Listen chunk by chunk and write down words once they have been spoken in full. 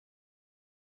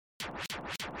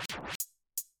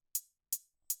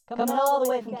Coming all the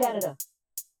way from Canada.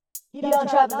 He done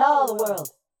traveling all the world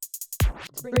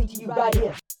to bring to you right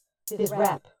here this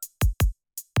rap.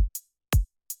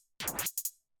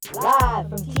 Live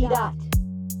from T Dot,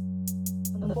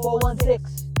 from the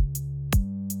 416.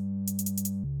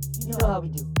 You know how we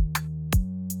do.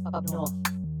 Up north.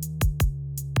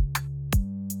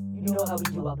 You know how we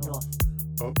do up north.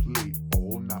 Up late,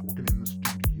 all night working in the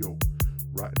studio,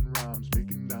 writing rhymes,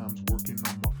 making dimes, working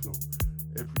on my flow.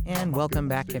 And welcome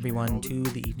back, everyone, to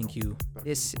the Evening Q.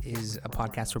 This is a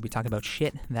podcast where we talk about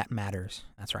shit that matters.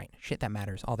 That's right, shit that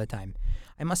matters all the time.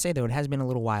 I must say, though, it has been a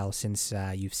little while since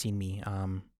you've seen me.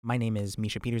 My name is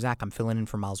Misha Peterzak. I'm filling in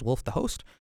for Miles Wolf, the host,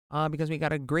 because we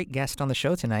got a great guest on the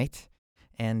show tonight.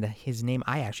 And his name,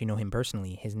 I actually know him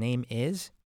personally. His name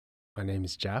is... My name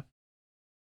is Jeff.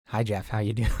 Hi, Jeff. How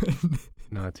you doing?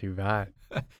 Not too bad.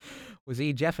 Well,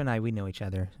 see, Jeff and I, we know each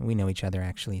other. We know each other,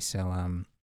 actually. So,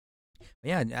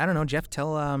 yeah, I don't know, Jeff,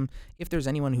 tell, if there's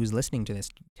anyone who's listening to this,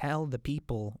 tell the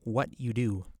people what you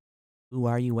do. Who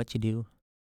are you, what you do,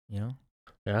 you know?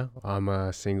 Yeah, I'm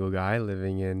a single guy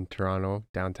living in Toronto,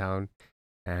 downtown,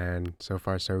 and so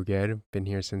far so good. Been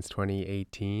here since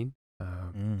 2018.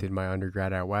 Did my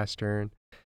undergrad at Western.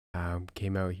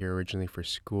 Came out here originally for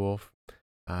school.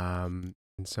 And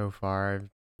so far, I've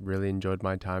really enjoyed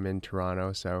my time in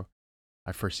Toronto, so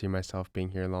I foresee myself being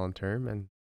here long term, and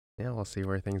yeah, we'll see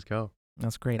where things go.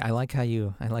 That's great. I like how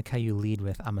you lead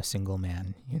with "I'm a single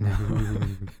man." You know,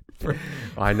 Well,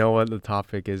 I know what the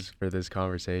topic is for this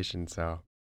conversation, so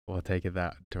we'll take it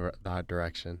that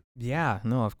direction. Yeah,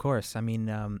 no, of course. I mean,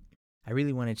 I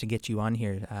really wanted to get you on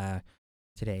here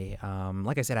today.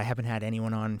 Like I said, I haven't had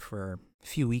anyone on for a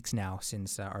few weeks now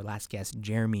since our last guest,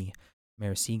 Jeremy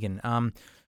Marasegan.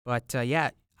 But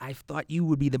yeah, I thought you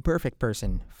would be the perfect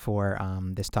person for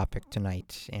this topic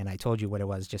tonight, and I told you what it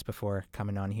was just before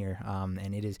coming on here.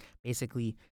 And it is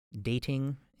basically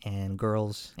dating and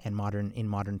girls and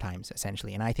modern times,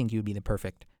 essentially. And I think you would be the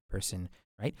perfect person,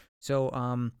 right? So,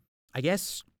 I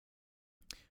guess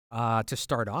to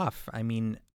start off, I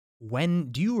mean,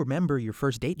 do you remember your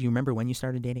first date? Do you remember when you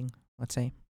started dating? Let's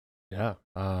say. Yeah.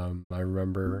 I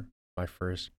remember my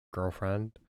first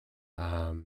girlfriend.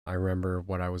 I remember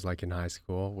what I was like in high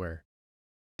school, where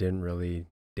didn't really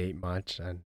date much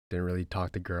and didn't really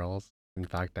talk to girls. In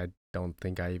fact, I don't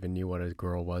think I even knew what a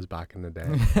girl was back in the day.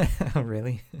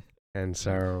 Really? And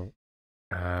so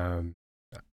I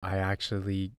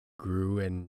actually grew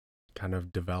and kind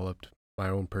of developed my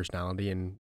own personality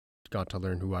and got to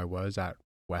learn who I was at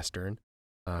Western.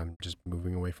 Just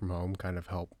moving away from home kind of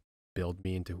helped build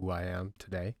me into who I am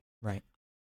today. Right.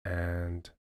 And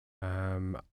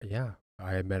yeah,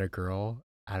 I had met a girl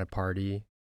at a party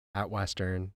at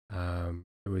Western.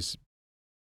 It was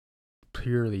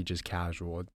purely just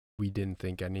casual. We didn't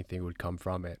think anything would come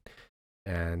from it.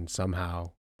 And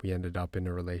somehow we ended up in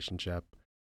a relationship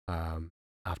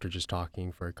after just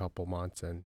talking for a couple months.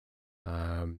 And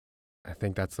I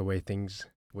think that's the way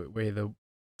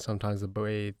sometimes the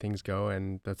way things go.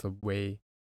 And that's the way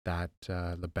that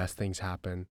the best things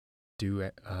happen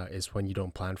is when you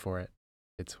don't plan for it.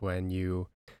 It's when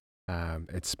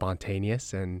it's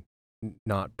spontaneous and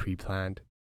not pre-planned.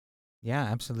 Yeah,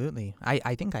 absolutely.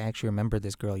 I think I actually remember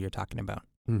this girl you're talking about.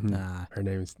 Mm-hmm. Her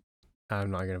name's,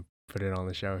 I'm not going to put it on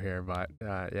the show here, but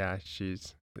yeah,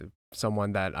 she's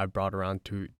someone that I brought around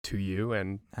to you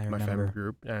and my family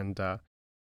group. And,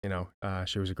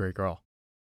 she was a great girl.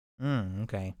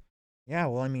 Okay. Yeah,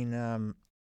 well, I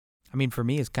mean, for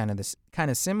me, it's kind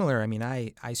of similar. I mean,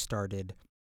 I started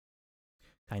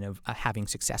kind of having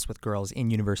success with girls in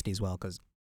university as well, because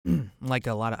like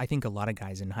I think a lot of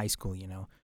guys in high school, you know,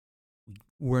 we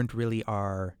weren't really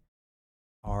our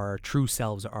true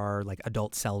selves, our like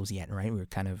adult selves yet, right? We were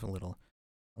kind of a little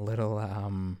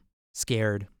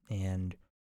scared and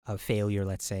of failure,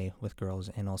 let's say, with girls,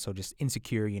 and also just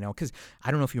insecure, you know, because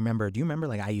I don't know if you remember. Do you remember,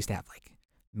 like, I used to have like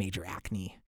major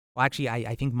acne? Well, actually,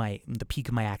 I think the peak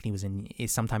of my acne is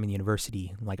sometime in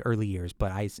university, like early years.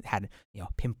 But I had, you know,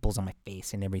 pimples on my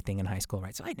face and everything in high school,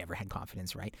 right? So I never had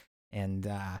confidence, right? And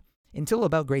until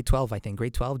about grade 12, I think.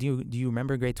 Grade 12. Do you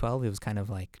remember grade 12? It was kind of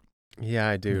like. Yeah,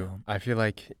 I do. You know, I feel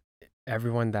like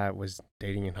everyone that was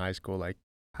dating in high school, like,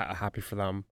 happy for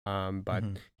them. But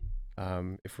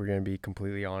if we're gonna be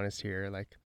completely honest here,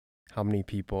 like, how many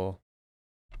people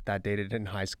that dated in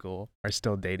high school are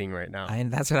still dating right now?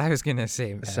 And that's what I was gonna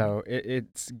say. So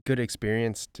it's good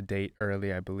experience to date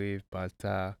early, I believe, but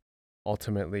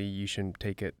ultimately you shouldn't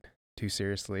take it too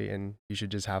seriously, and you should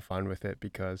just have fun with it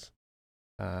because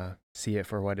see it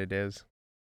for what it is.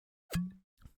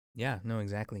 Yeah, no,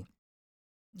 exactly.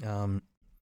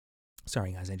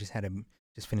 Sorry, guys. I just had to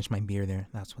just finish my beer there.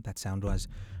 That's what that sound was.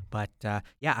 But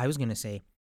yeah, I was gonna say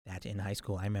that in high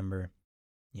school, I remember,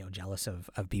 jealous of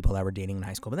people that were dating in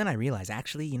high school. But then I realized,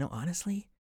 actually, honestly,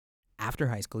 after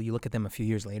high school, you look at them a few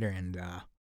years later, and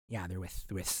yeah, they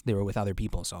were with other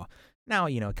people. So now,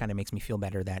 it kind of makes me feel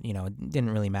better that it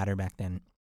didn't really matter back then,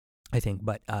 I think.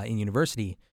 But in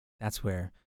university, that's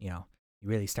where you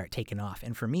really start taking off.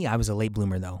 And for me, I was a late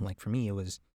bloomer though. Like for me, it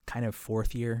was kind of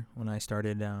fourth year when I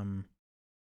started,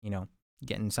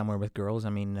 getting somewhere with girls. I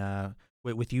mean,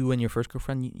 with you and your first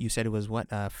girlfriend, you said it was what,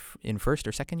 in first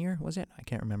or second year, was it? I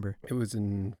can't remember. It was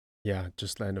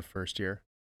just the end of first year.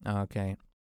 Okay,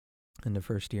 in the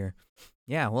first year.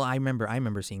 Yeah, well, I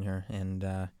remember seeing her, and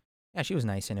yeah, she was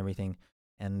nice and everything.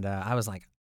 And I was like,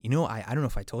 I don't know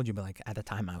if I told you, but like at the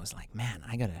time, I was like, man,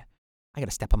 I gotta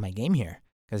step up my game here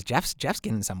because Jeff's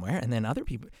getting somewhere, and then other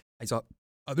people, I saw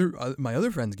my other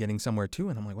friends getting somewhere too,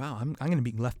 and I'm like, wow, I'm gonna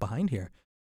be left behind here,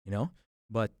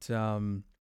 But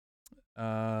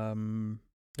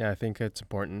Yeah, I think it's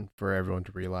important for everyone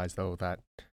to realize though that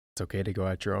it's okay to go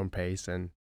at your own pace, and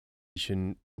you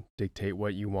shouldn't dictate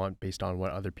what you want based on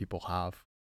what other people have.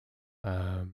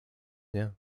 Yeah.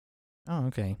 Oh,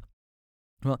 okay.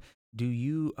 Well, do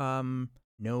you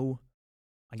know?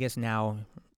 I guess now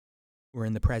we're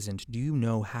in the present. Do you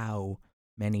know how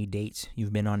many dates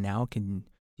you've been on now? Do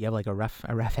you have like a rough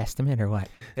estimate or what?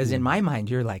 Because in my mind,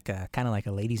 you're like kind of like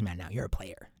a ladies' man now. You're a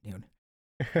player, dude.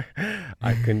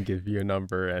 I couldn't give you a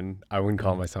number, and I wouldn't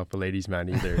call myself a ladies' man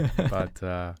either. But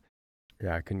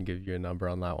yeah, I couldn't give you a number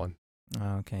on that one.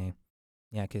 Okay.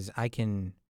 Yeah, because I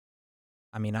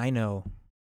know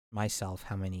myself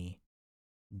how many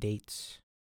dates,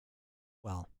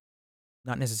 well,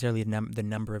 not necessarily the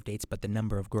number of dates, but the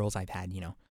number of girls I've had,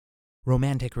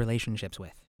 romantic relationships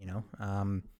with,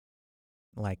 and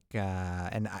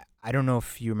I don't know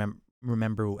if you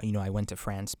remember, I went to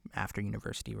France after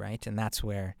university, right? And that's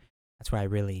where I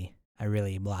really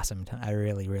blossomed. I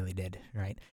really, really did,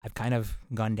 right? I've kind of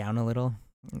gone down a little.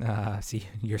 See,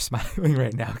 you're smiling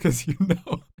right now because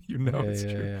it's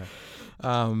true.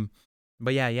 Yeah.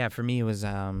 But yeah, for me it was,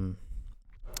 I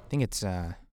think it's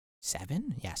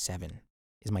 7. Yeah, 7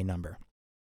 is my number.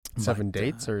 7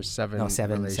 dates or 7 no,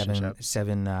 relationships?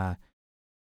 seven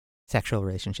sexual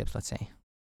relationships, let's say.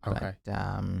 Okay.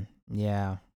 But,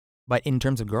 yeah. But in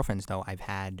terms of girlfriends, though, I've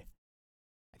had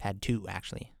 2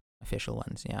 actually, official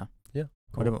ones. Yeah. Yeah.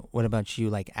 Cool. What about you?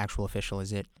 Like actual official?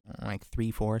 Is it like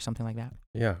 3, 4, something like that?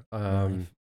 Yeah.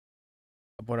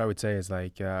 What I would say is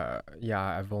like,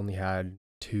 I've only had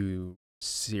 2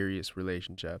 serious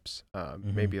relationships.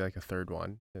 Maybe like a third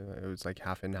one. It was like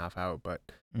half in, half out. But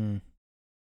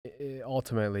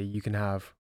ultimately, you can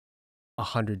have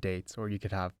 100 dates, or you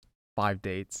could have 5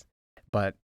 dates,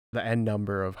 but the end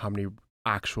number of how many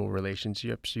actual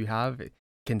relationships you have, it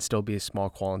can still be a small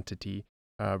quantity,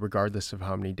 regardless of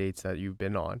how many dates that you've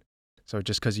been on. So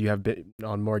just because you have been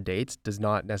on more dates does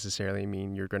not necessarily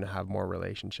mean you're going to have more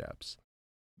relationships.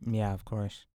 Yeah, of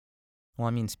course. Well,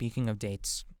 I mean, speaking of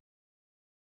dates,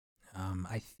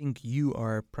 I think you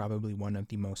are probably one of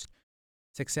the most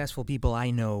successful people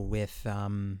I know with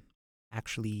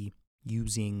actually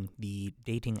using the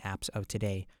dating apps of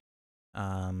today,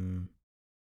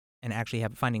 and actually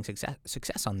finding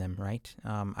success on them, right?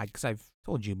 Because I've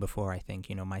told you before, I think,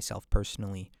 myself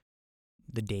personally,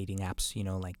 the dating apps,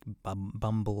 like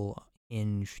Bumble,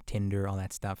 Hinge, Tinder, all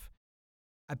that stuff.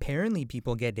 Apparently,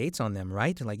 people get dates on them,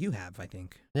 right? Like you have, I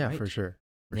think. Yeah, right? for sure.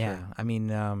 Sure. I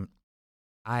mean,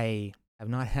 I have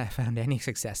not found any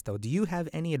success though. Do you have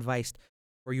any advice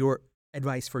for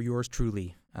yours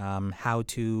truly? How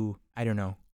to, I don't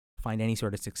know, find any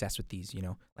sort of success with these?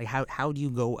 Like how do you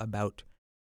go about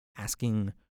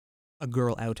asking a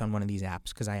girl out on one of these apps?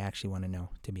 Because I actually want to know,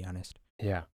 to be honest.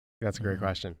 Yeah, that's a great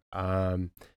question.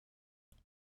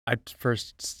 I'd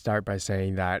first start by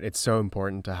saying that it's so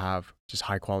important to have just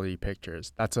high quality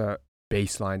pictures. That's a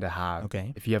baseline to have.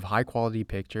 Okay. If you have high quality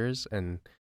pictures and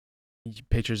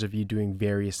pictures of you doing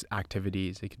various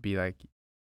activities, it could be like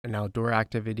an outdoor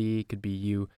activity, it could be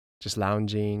you just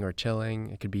lounging or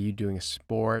chilling, it could be you doing a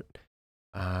sport,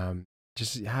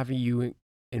 just having you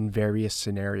in various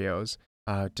scenarios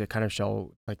to kind of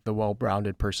show like the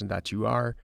well-rounded person that you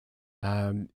are.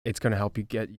 It's going to help you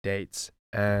get dates.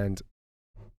 And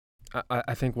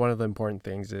I think one of the important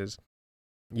things is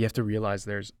you have to realize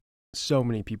there's so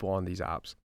many people on these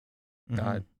apps.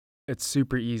 It's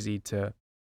super easy to,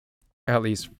 at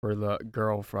least for the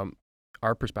girl from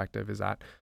our perspective, is that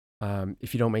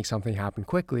if you don't make something happen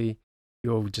quickly,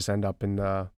 you'll just end up in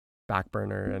the back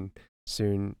burner, and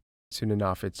soon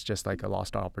enough, it's just like a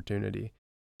lost opportunity.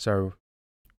 So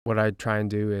what I try and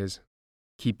do is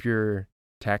keep your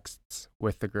texts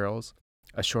with the girls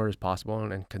as short as possible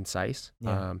and concise.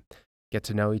 Yeah. Get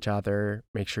to know each other,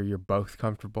 make sure you're both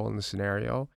comfortable in the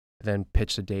scenario, then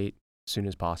pitch the date as soon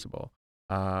as possible,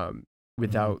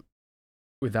 without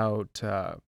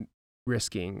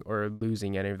risking or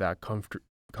losing any of that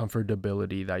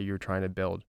comfortability that you're trying to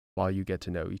build while you get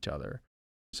to know each other.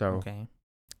 So Okay.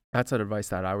 that's an advice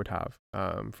that I would have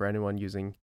for anyone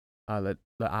using the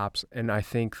apps. And I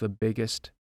think the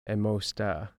biggest and most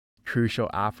crucial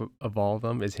app of all of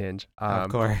them is Hinge. Of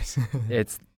course.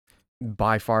 It's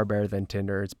by far better than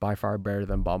Tinder. It's by far better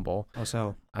than Bumble.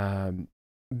 Also,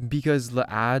 Because the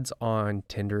ads on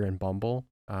Tinder and Bumble,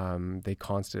 they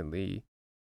constantly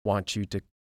want you to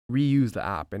reuse the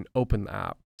app and open the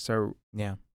app. So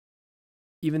yeah.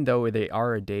 even though they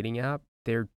are a dating app,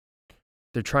 they're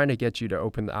trying to get you to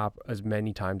open the app as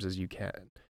many times as you can,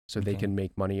 so they Okay. can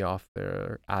make money off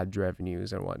their ad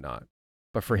revenues and whatnot.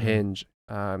 But for Mhm. Hinge,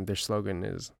 their slogan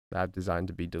is the app designed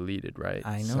to be deleted, right?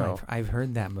 I know. So, I've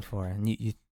heard that before. And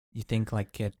you think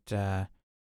like it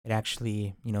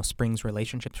actually, springs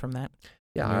relationships from that?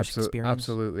 yeah, From your experience?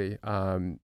 absolutely.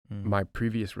 Mm. My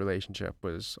previous relationship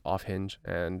was off Hinge,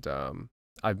 and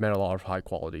I've met a lot of high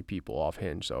quality people off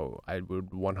Hinge, so I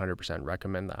would 100%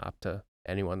 recommend the app to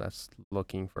anyone that's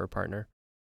looking for a partner.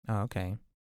 Oh, okay.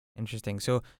 Interesting.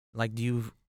 So, like,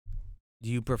 do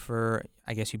you prefer?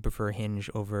 I guess you prefer Hinge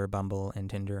over Bumble and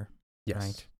Tinder, Yes.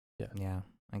 right? Yeah. Yeah.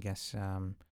 I guess.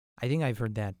 I think I've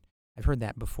heard that. I've heard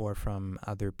that before from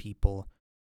other people,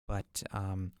 but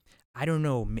I don't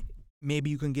know.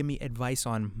 Maybe you can give me advice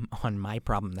on my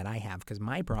problem that I have, because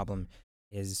my problem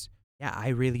is, yeah, I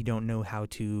really don't know how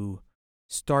to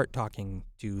start talking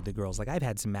to the girls. Like, I've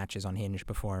had some matches on Hinge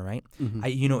before, right?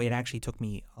 Mhm. It actually took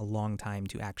me a long time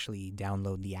to actually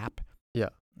download the app. Yeah.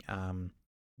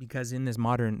 Because in this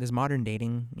modern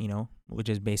dating, which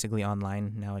is basically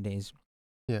online nowadays,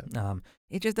 Yeah.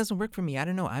 it just doesn't work for me. I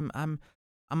don't know. I'm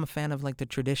a fan of like the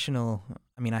traditional.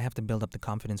 I mean, I have to build up the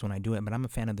confidence when I do it, but I'm a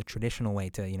fan of the traditional way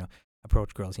to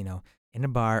approach girls. In a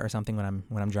bar or something when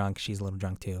I'm drunk. She's a little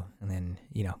drunk too, and then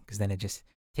because then it just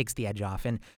takes the edge off.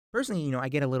 And personally, I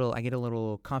get a little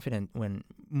more confident when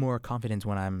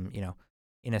I'm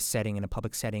in a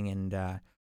public setting, and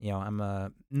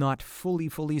I'm not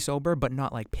fully sober, but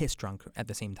not like piss drunk at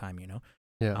the same time.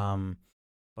 Yeah.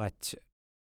 But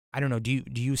I don't know. Do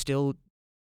you still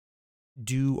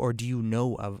do you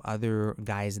know of other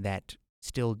guys that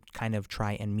still kind of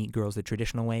try and meet girls the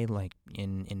traditional way, like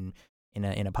in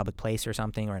a public place or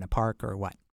something, or in a park, or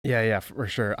what? Yeah, for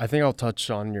sure. I think I'll touch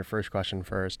on your first question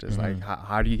first, is like, Mhm.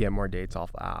 how do you get more dates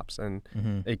off the apps? And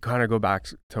Mm-hmm. it kind of go back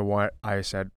to what I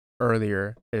said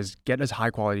earlier, is get as high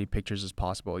quality pictures as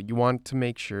possible. You want to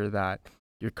make sure that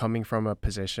you're coming from a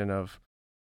position of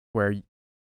where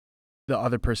the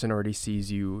other person already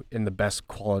sees you in the best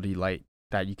quality light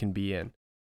that you can be in.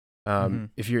 Mhm.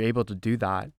 If you're able to do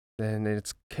that, then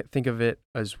think of it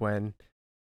as when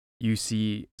you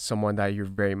see someone that you're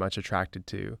very much attracted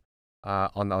to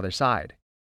on the other side.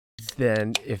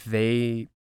 Then if they,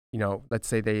 let's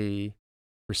say they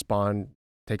respond,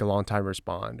 take a long time to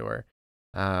respond, or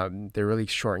they're really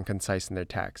short and concise in their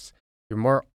texts, you're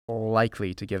more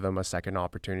likely to give them a second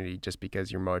opportunity just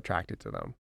because you're more attracted to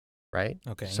them, right?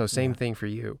 Okay. So same Yeah. thing for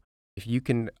you. If you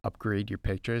can upgrade your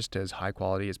pictures to as high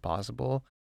quality as possible,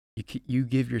 you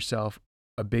give yourself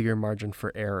a bigger margin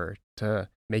for error to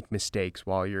make mistakes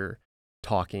while you're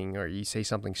talking, or you say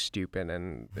something stupid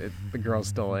and the girl's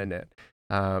still in it.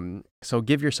 So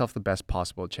give yourself the best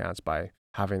possible chance by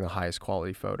having the highest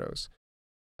quality photos.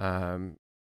 And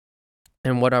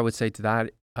what I would say to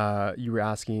that, you were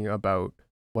asking about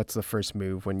what's the first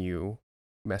move when you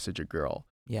message a girl.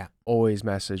 Yeah. Always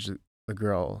message the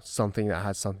girl something that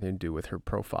has something to do with her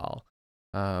profile.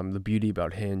 The beauty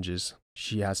about Hinge is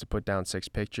she has to put down 6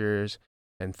 pictures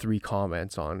and 3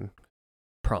 comments on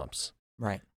prompts.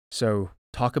 Right. So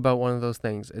talk about one of those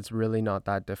things. It's really not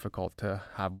that difficult to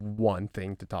have one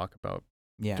thing to talk about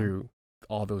Yeah. through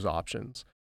all those options.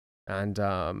 And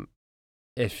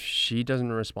if she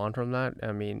doesn't respond from that,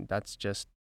 I mean, that's just,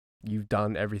 you've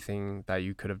done everything that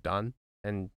you could have done,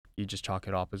 and you just chalk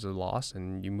it up as a loss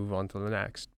and you move on to the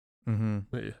next.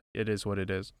 Mm-hmm. It is what it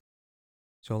is.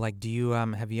 So, like, do you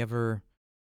have you ever?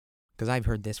 Because I've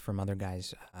heard this from other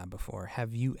guys before.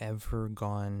 Have you ever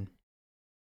gone,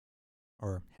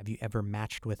 or have you ever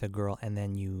matched with a girl and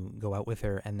then you go out with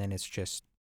her and then it's just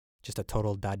a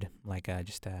total dud, like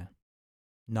just a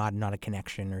not a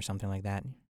connection or something like that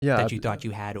Yeah, that you thought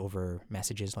you had over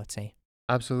messages, let's say?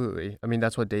 absolutely. I mean,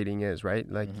 that's what dating is, right?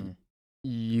 Like, Mhm.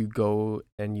 you go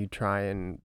and you try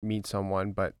and meet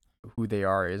someone, but who they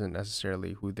are isn't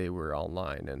necessarily who they were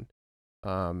online. And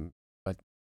But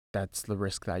that's the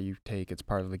risk that you take. It's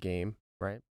part of the game,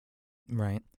 right?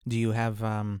 Right. Do you have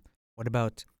what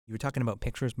about, you were talking about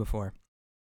pictures before,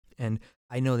 and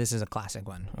I know this is a classic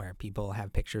one where people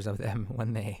have pictures of them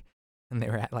when they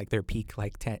were at like their peak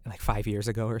like 5 years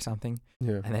ago or something.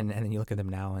 Yeah. And then you look at them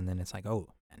now and then it's like, oh,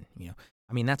 and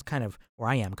I mean that's kind of where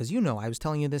I am, because I was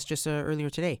telling you this just earlier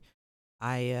today.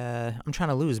 I'm trying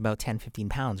to lose about 10, 15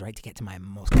 pounds, right, to get to my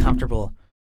most comfortable.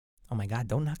 Oh my God,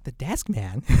 don't knock the desk,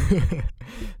 man.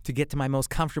 To get to my most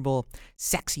comfortable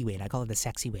sexy weight. I call it the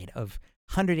sexy weight of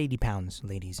 180 pounds,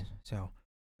 ladies. So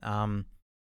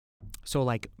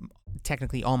like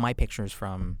technically all my pictures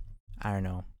from, I don't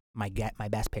know, my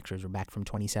best pictures were back from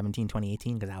 2017,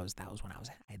 2018, because that was when I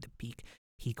had the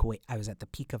peak weight. I was at the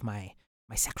peak of my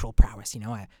sexual prowess,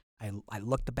 I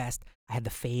looked the best. I had the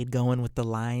fade going with the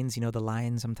lines, the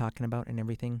lines I'm talking about and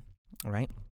everything, right?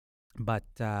 But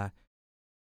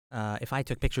if I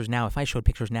showed pictures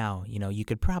now, you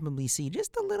could probably see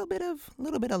just a little bit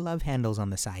of love handles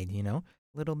on the side, a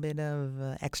little bit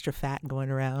of extra fat going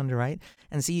around, right?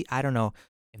 And see, I don't know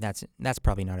if that's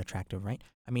probably not attractive, right?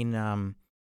 I mean,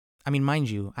 mind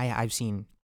you, I've seen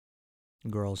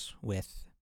girls with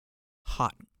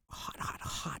hot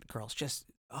girls, just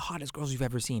the hottest girls you've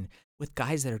ever seen, with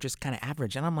guys that are just kind of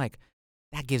average, and I'm like,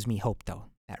 that gives me hope though.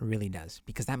 That really does,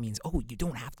 because that means, oh, you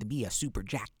don't have to be a super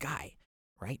jacked guy,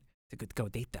 right, to go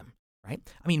date them, right?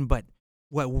 I mean, but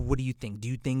what do you think? Do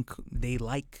you think they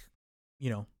like,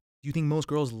 do you think most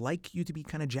girls like you to be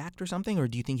kind of jacked or something, or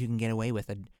do you think you can get away with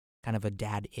a kind of a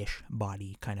dad-ish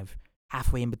body, kind of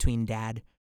halfway in between dad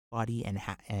body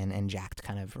and jacked,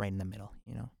 kind of right in the middle,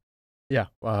 Yeah.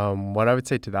 What I would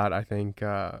say to that, I think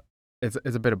it's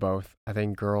a bit of both. I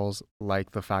think girls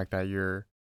like the fact that you're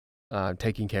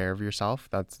taking care of yourself.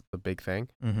 That's the big thing.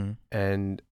 Mm-hmm.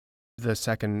 And the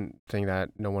second thing that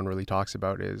no one really talks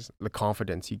about is the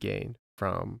confidence you gain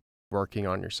from working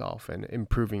on yourself and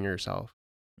improving yourself,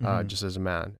 just as a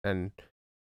man, and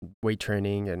weight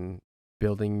training and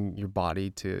building your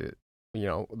body to,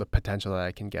 the potential that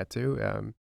I can get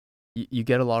to. You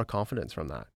get a lot of confidence from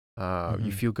that.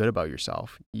 You feel good about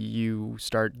yourself. You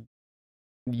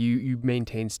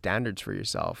maintain standards for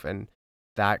yourself, and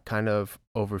that kind of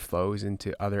overflows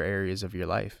into other areas of your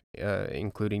life,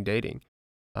 including dating.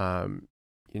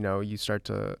 You start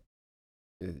to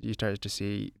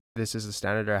see, this is the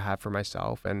standard I have for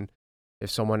myself, and if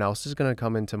someone else is going to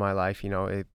come into my life,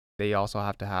 they also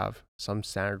have to have some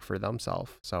standard for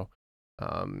themselves. So,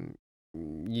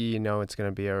 it's going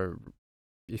to be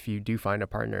if you do find a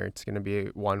partner, it's going to be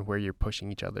one where you're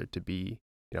pushing each other to be,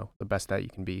 the best that you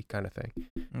can be, kind of thing.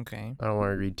 Okay. I don't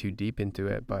want to read too deep into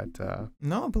it, but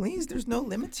no, please. There's no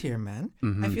limits here, man.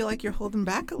 Mm-hmm. I feel like you're holding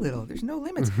back a little. There's no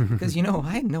limits because no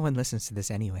one listens to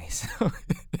this anyway, so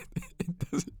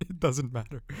it doesn't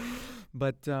matter.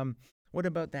 But what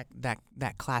about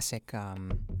that classic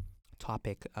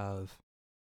topic of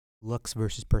looks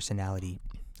versus personality?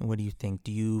 What do you think?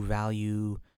 Do you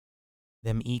value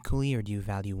them equally, or do you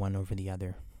value one over the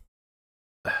other?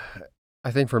 I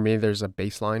think for me, there's a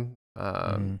baseline.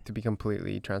 To be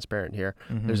completely transparent here,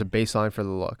 there's a baseline for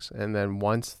the looks, and then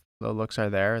once the looks are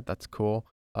there, that's cool.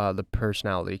 The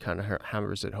personality kind of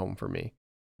hammers it home for me.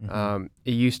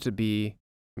 It used to be,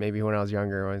 maybe when I was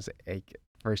younger, I was like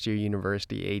first year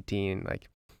university, 18, like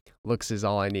looks is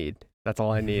all I need. That's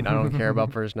all I need. I don't care about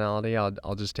personality.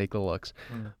 I'll just take the looks.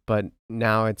 But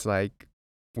now it's like,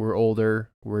 we're older,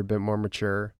 we're a bit more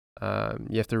mature.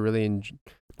 You have to really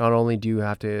not only do you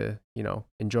have to,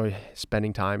 enjoy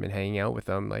spending time and hanging out with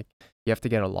them, like you have to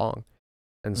get along.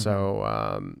 And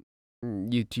so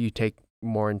you take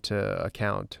more into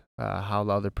account how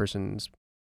the other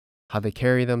how they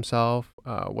carry themselves,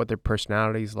 what their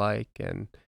personality's like, and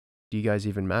do you guys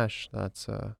even mesh? That's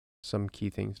some key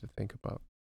things to think about.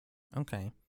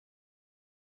 Okay.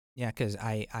 Yeah, because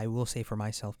I will say for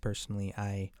myself personally,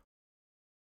 I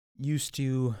used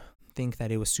to think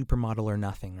that it was supermodel or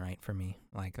nothing, right, for me.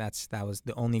 Like that was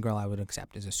the only girl I would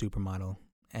accept as a supermodel.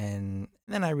 And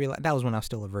then I realized that was when I was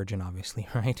still a virgin, obviously,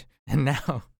 right? And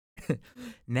now,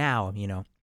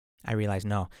 I realize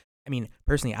no. I mean,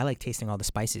 personally, I like tasting all the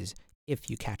spices if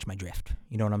you catch my drift.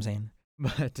 You know what I'm saying?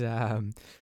 But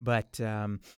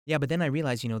then I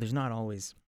realized, there's not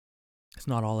always, it's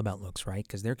not all about looks, right?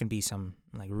 Because there can be some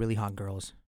like really hot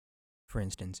girls, for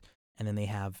instance, and then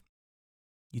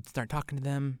you'd start talking to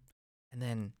them, and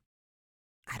then,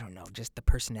 I don't know, just the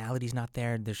personality's not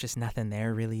there. There's just nothing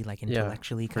there really, like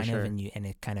intellectually kind of, and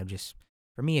it kind of just,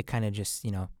 for me, it kind of just,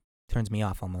 turns me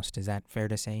off almost. Is that fair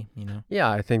to say,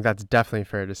 Yeah, I think that's definitely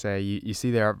fair to say. You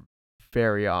see there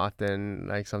very often,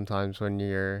 like sometimes when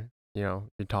you're you're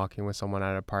talking with someone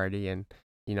at a party, and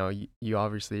you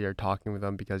obviously are talking with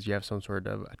them because you have some sort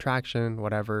of attraction,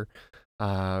 whatever.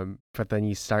 But then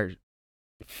you start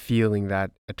feeling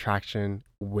that attraction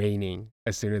waning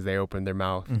as soon as they open their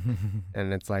mouth,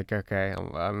 and it's like, okay,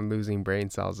 I'm losing brain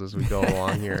cells as we go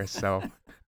along here. So,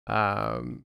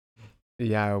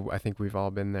 yeah, I think we've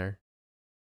all been there.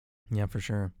 Yeah, for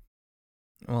sure.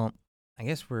 Well, I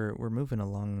guess we're moving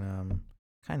along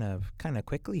kind of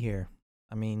quickly here.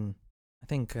 I mean, I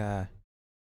think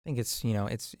it's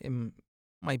it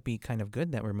might be kind of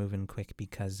good that we're moving quick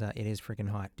because it is freaking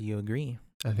hot. Do you agree?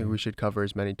 I think we should cover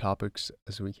as many topics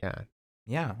as we can.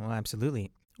 Yeah, well,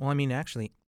 absolutely. Well, I mean,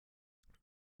 actually,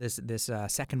 this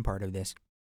second part of this,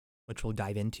 which we'll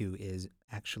dive into, is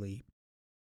actually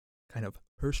kind of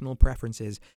personal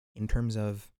preferences in terms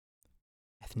of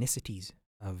ethnicities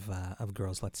of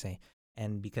girls, let's say,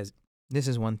 and because this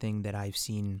is one thing that I've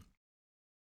seen.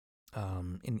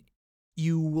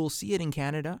 You will see it in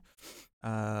Canada,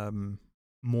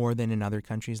 more than in other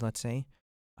countries, let's say.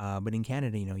 But in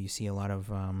Canada, you see a lot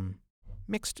of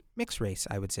mixed race,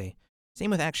 I would say. Same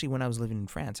with actually when I was living in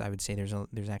France, I would say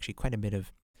there's actually quite a bit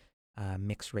of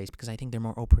mixed race because I think they're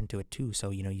more open to it too. So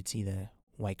you'd see the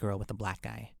white girl with the black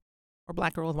guy, or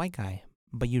black girl with white guy,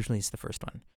 but usually it's the first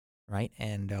one, right?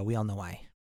 And we all know why,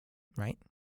 right?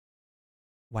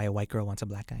 Why a white girl wants a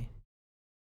black guy.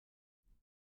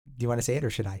 Do you want to say it or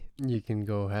should I? You can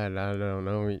go ahead. I don't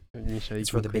know. It's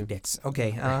for the big dicks.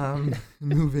 Okay.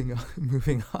 Moving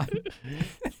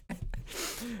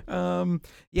on.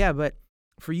 Yeah, but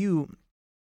for you,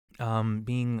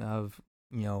 being of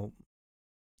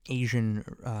Asian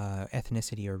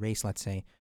ethnicity or race, let's say,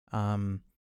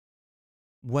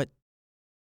 what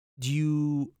do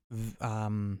you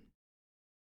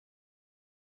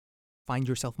find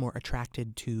yourself more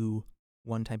attracted to?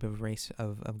 One type of race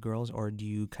of girls, or do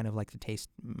you kind of like to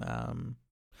taste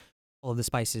all of the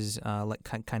spices,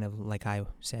 kind of like I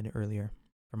said earlier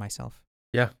for myself?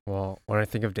 Yeah, well, when I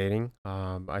think of dating,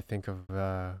 I think of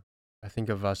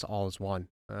us all as one.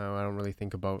 I don't really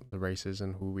think about the races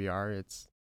and who we are. It's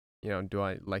do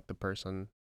I like the person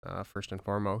first and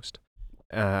foremost?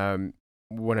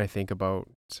 When I think about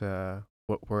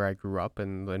where I grew up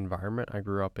and the environment I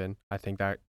grew up in, I think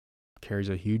that carries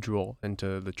a huge role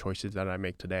into the choices that I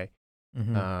make today.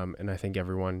 Mm-hmm. And I think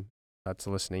everyone that's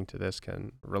listening to this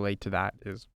can relate to that,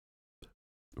 is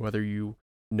whether you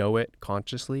know it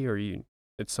consciously or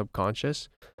it's subconscious.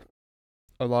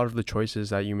 A lot of the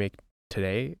choices that you make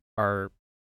today are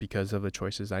because of the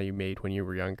choices that you made when you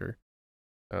were younger,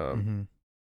 and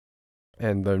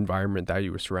the environment that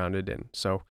you were surrounded in.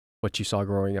 So what you saw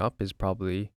growing up is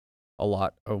probably a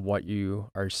lot of what you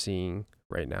are seeing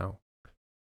right now.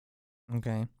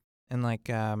 Okay. And like,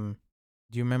 do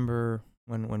you remember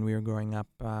when we were growing up,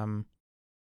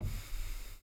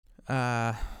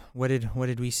 what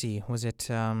did we see? Was it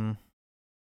kind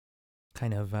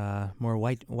of more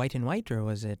white and white, or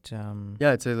was it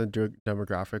Yeah, I'd say the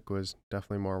demographic was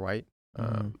definitely more white.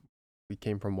 We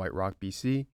came from White Rock,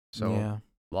 BC, so yeah.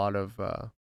 a lot of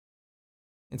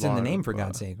It's in the name, for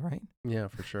God's sake, right? Yeah,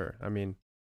 for sure. I mean,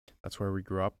 that's where we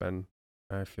grew up, and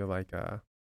I feel like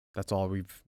that's all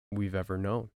we've ever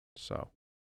known. So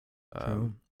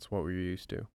that's what we're used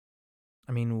to.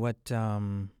 I mean, what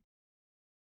do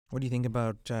you think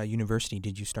about university?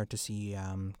 Did you start to see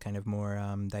kind of more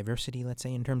diversity, let's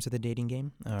say, in terms of the dating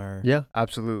game? Or yeah,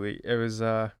 absolutely. It was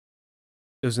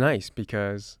nice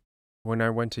because when I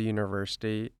went to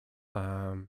university,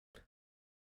 I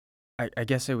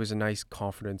guess it was a nice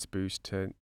confidence boost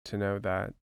to know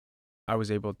that I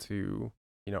was able to,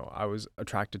 I was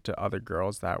attracted to other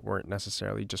girls that weren't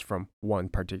necessarily just from one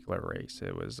particular race.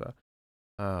 It was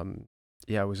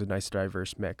it was a nice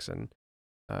diverse mix, and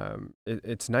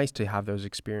it's nice to have those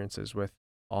experiences with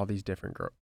all these different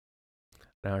girls.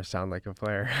 Now I sound like a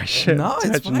player. I should not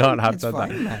have done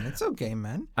that. Man. It's okay,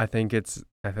 man. I think it's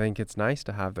nice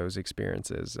to have those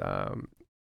experiences,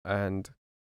 and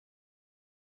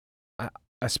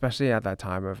especially at that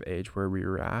time of age where we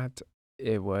were at,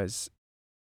 it was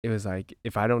like,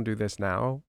 if I don't do this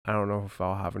now, I don't know if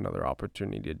I'll have another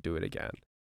opportunity to do it again.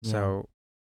 Yeah. So,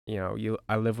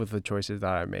 I live with the choices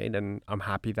that I made, and I'm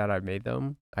happy that I made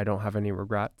them. I don't have any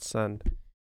regrets, and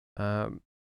I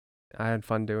had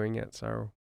fun doing it.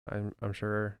 So I'm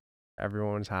sure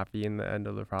everyone's happy in the end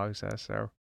of the process. So,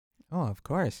 oh, of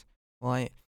course. Well,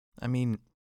 I mean,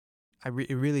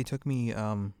 it really took me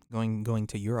going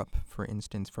to Europe, for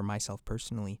instance, for myself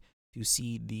personally, to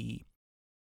see the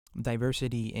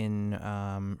diversity in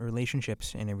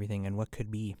relationships and everything, and what could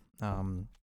be.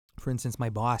 For instance, my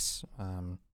boss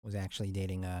was actually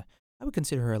dating I would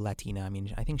consider her a Latina. I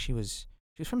mean, I think she was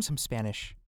She was from some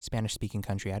Spanish speaking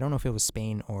country. I don't know if it was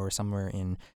Spain or somewhere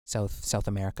in South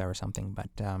America or something. But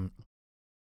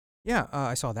yeah,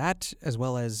 I saw that as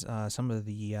well as some of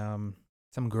the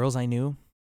some girls I knew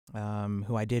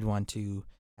who I did want to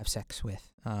have sex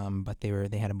with. But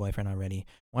they had a boyfriend already.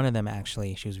 One of them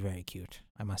actually, she was very cute.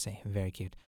 I must say, very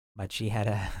cute. But she had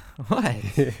a what?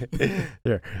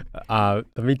 Here,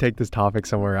 let me take this topic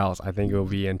somewhere else. I think you'll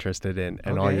be interested in,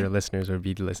 and all Okay. your listeners would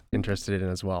be interested in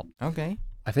as well. Okay.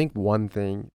 I think one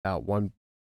thing that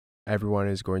everyone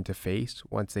is going to face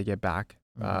once they get back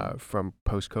from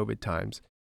post-COVID times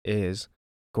is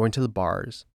going to the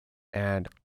bars. And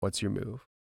what's your move?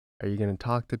 Are you going to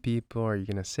talk to people? Are you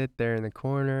going to sit there in the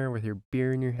corner with your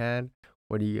beer in your hand?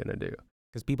 What are you going to do?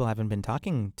 Because people haven't been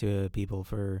talking to people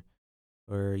for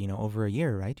over a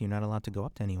year, right? You're not allowed to go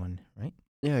up to anyone, right?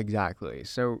 Yeah, exactly.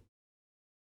 So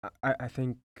I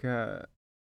think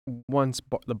once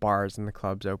the bars and the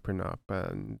clubs open up,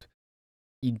 and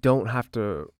you don't have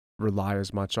to rely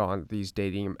as much on these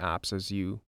dating apps as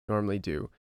you normally do.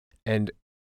 And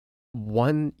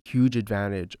one huge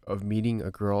advantage of meeting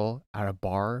a girl at a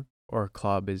bar or a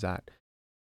club is that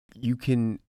you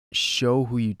can show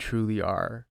who you truly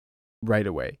are right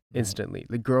away, instantly.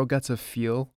 The girl gets a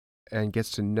feel and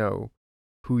gets to know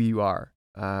who you are,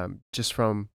 just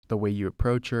from the way you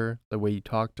approach her, the way you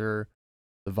talk to her,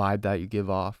 the vibe that you give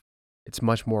off. It's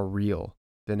much more real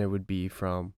than it would be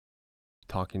from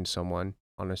talking to someone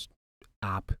on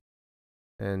app,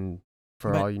 and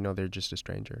for all you know, they're just a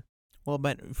stranger. Well,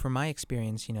 but from my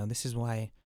experience, this is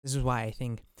why I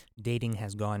think dating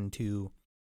has gone to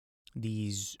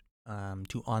these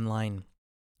to online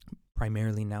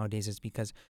primarily nowadays, is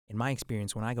because in my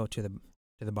experience, when I go to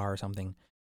the bar or something,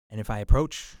 and if I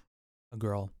approach a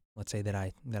girl, let's say that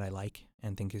I like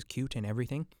and think is cute and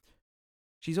everything,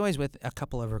 she's always with a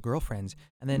couple of her girlfriends,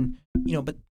 and then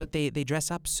but they dress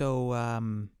up so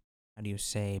how do you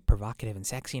say, provocative and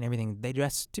sexy and everything. They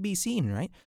dress to be seen, right?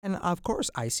 And of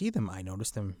course, I see them. I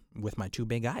notice them with my two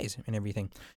big eyes and everything.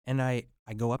 And I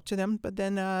go up to them, but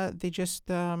then they just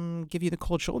give you the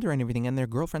cold shoulder and everything, and their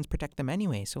girlfriends protect them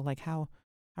anyway. So, like, how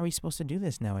are we supposed to do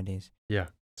this nowadays? Yeah,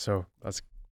 so that's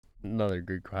another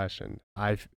good question.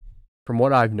 From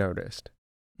what I've noticed,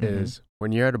 is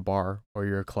when you're at a bar or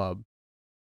you're a club,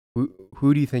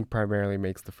 who do you think primarily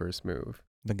makes the first move?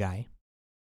 The guy.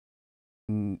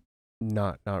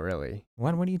 Not really.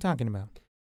 What are you talking about?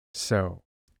 So,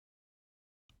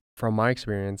 from my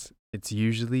experience, it's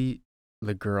usually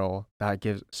the girl that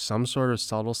gives some sort of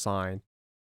subtle sign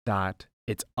that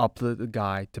it's up to the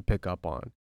guy to pick up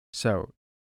on. So,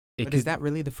 is that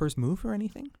really the first move or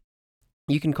anything?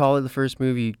 You can call it the first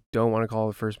move. You don't want to call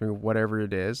it the first move, whatever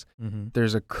it is.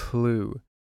 There's a clue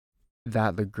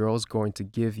that the girl's going to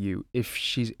give you if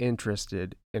she's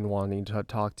interested in wanting to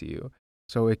talk to you.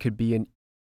 So it could be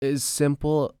as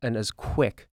simple and as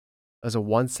quick as a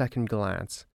 1-second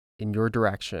glance in your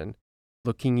direction,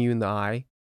 looking you in the eye,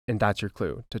 and that's your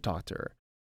clue to talk to her.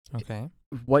 Okay.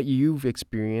 What you've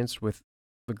experienced with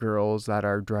the girls that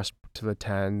are dressed to the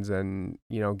tens and,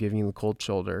 giving you the cold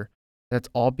shoulder, that's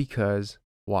all because,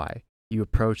 why? You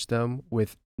approach them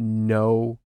with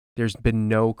there's been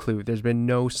no clue. There's been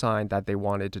no sign that they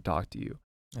wanted to talk to you.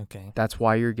 Okay. That's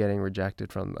why you're getting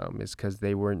rejected from them, is because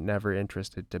they were never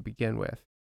interested to begin with.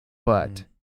 But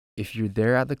if you're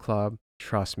there at the club,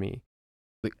 trust me,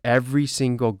 every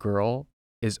single girl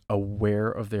is aware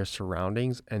of their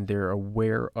surroundings, and they're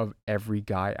aware of every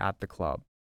guy at the club.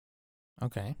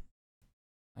 Okay.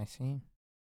 I see.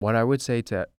 What I would say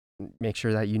to make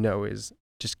sure that is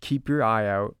just keep your eye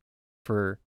out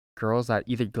for girls that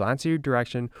either glance in your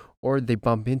direction or they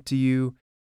bump into you,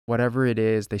 whatever it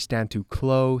is, they stand too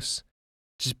close.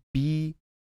 Just be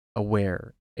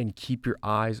aware and keep your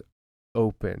eyes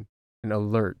open and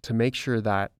alert to make sure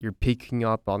that you're picking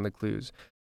up on the clues.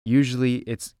 Usually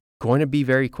it's going to be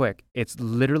very quick. It's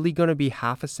literally going to be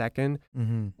half a second,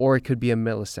 or it could be a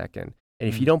millisecond. And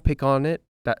if you don't pick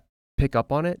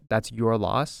up on it, that's your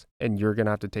loss, and you're going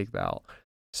to have to take the L.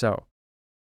 So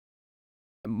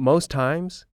most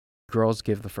times, girls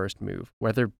give the first move.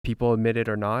 Whether people admit it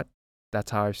or not,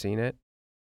 that's how I've seen it.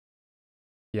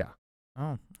 Yeah.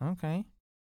 Oh, okay.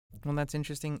 Well, that's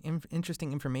interesting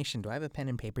information. Do I have a pen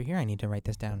and paper here? I need to write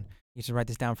this down. You should write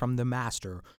this down from the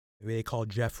master. Maybe they call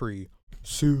Jeffrey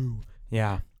Sue.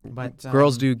 Yeah. But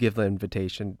girls do give the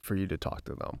invitation for you to talk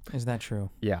to them. Is that true?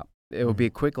 Yeah. It will be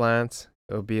a quick glance.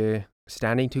 It will be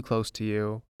standing too close to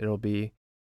you. It'll be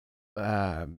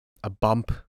a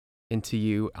bump into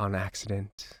you on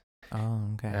accident.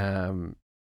 Oh, okay.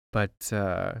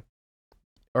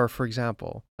 Or for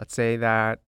example, let's say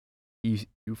that you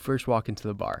first walk into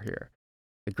the bar here,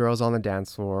 The girl's on the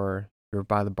dance floor. You're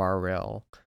by the bar rail.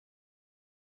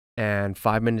 And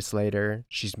 5 minutes later,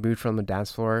 she's moved from the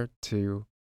dance floor to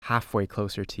halfway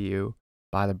closer to you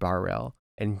by the bar rail.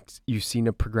 And you've seen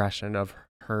a progression of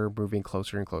her moving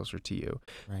closer and closer to you.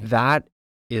 Right. That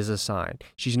is a sign.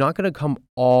 She's not going to come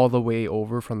all the way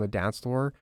over from the dance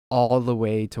floor, all the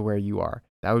way to where you are.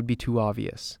 That would be too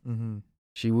obvious. Mm-hmm.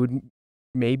 She would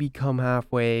maybe come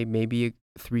halfway, maybe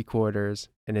 3/4,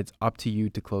 and it's up to you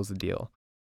to close the deal.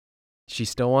 She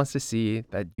still wants to see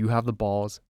that you have the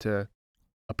balls to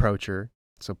approach her.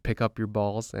 So pick up your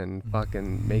balls and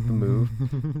fucking make a move.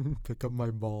 Pick up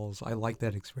my balls. I like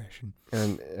that expression.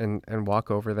 And walk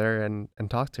over there and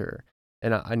talk to her.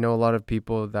 And I know a lot of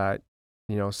people that,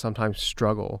 sometimes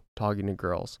struggle talking to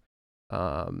girls,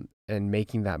 and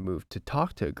making that move to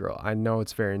talk to a girl. I know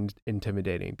it's very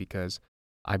intimidating because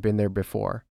I've been there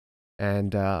before.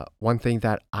 And one thing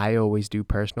that I always do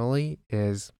personally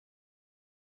is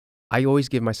I always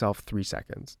give myself 3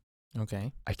 seconds.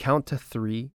 Okay. I count to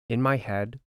 3 in my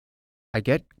head. I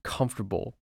get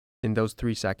comfortable in those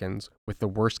 3 seconds with the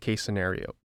worst case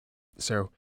scenario.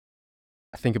 So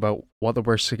I think about what the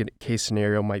worst case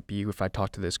scenario might be if I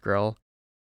talk to this girl.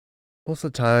 Most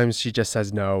of the times she just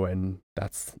says no, and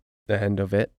that's the end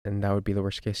of it. And that would be the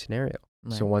worst case scenario.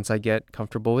 Right. So once I get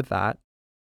comfortable with that,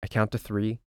 I count to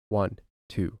 3, 1,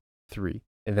 2, 3,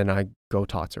 and then I go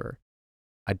talk to her.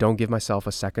 I don't give myself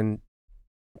a second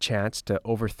chance to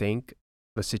overthink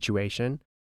the situation.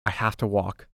 I have to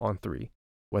walk on 3,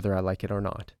 whether I like it or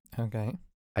not. Okay.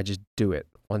 I just do it.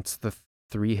 Once the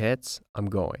 3 hits, I'm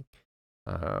going.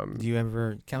 Do you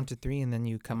ever count to 3 and then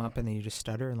you come up and then you just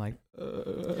stutter and like,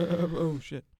 oh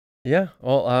shit? Yeah.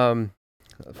 Well,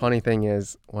 funny thing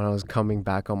is, when I was coming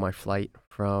back on my flight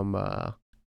from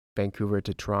Vancouver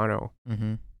to Toronto,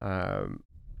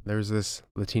 there was this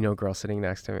Latino girl sitting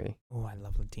next to me. Oh, I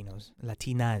love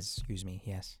Latinas, excuse me.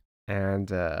 Yes.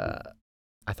 And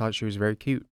I thought she was very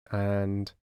cute.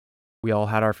 And we all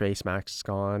had our face masks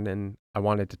on, and I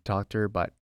wanted to talk to her,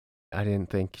 but I didn't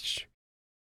think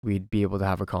we'd be able to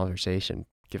have a conversation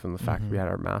given the fact we had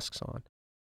our masks on.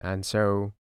 And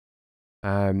so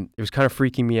it was kind of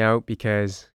freaking me out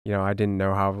because, I didn't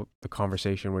know how the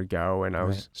conversation would go, and I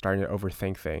was starting to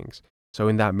overthink things. So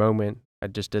in that moment, I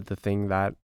just did the thing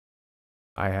that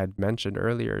I had mentioned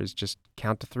earlier, is just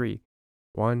count to 3.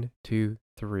 1, 2,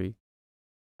 3.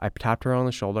 I tapped her on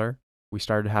the shoulder. We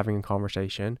started having a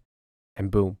conversation,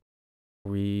 and boom,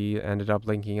 we ended up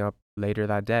linking up later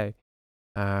that day.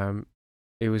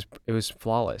 It was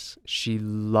flawless. She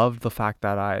loved the fact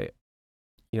that I,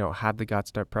 had the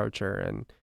guts to approach her,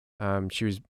 and she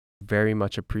was very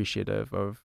much appreciative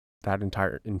of that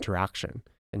entire interaction.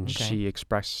 And she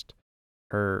expressed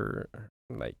her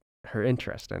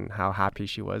interest and how happy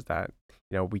she was that,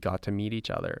 we got to meet each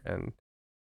other. And,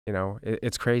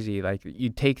 it's crazy. Like, you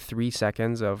take 3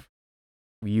 seconds of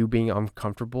you being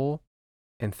uncomfortable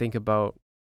and think about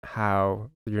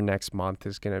how your next month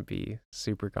is going to be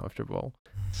super comfortable.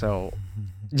 So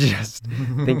just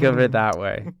think of it that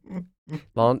way.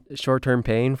 Short-term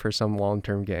pain for some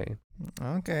long-term gain.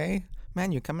 Okay.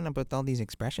 Man, you're coming up with all these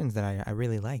expressions that I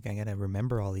really like. I got to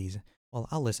remember all these. Well,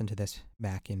 I'll listen to this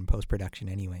back in post-production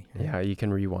anyway. Right? Yeah, you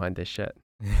can rewind this shit.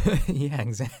 Yeah,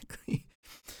 exactly.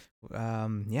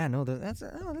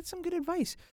 That's some good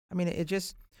advice. I mean, it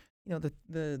just,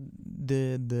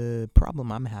 the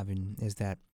problem I'm having is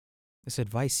that this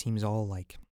advice seems all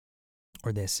like,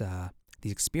 or this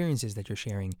these experiences that you're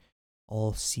sharing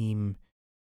all seem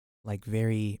like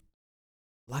very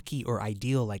lucky or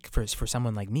ideal, like for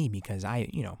someone like me, because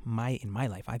in my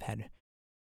life I've had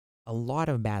a lot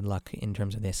of bad luck in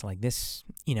terms of this. Like this,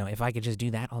 if I could just do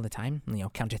that all the time,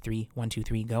 count to 3, 1, 2,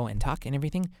 3, go and talk and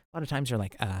everything. A lot of times they're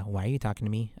like, why are you talking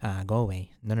to me? Go away.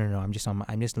 No, I'm just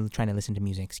trying to listen to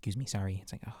music. Excuse me. Sorry.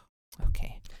 It's like, oh,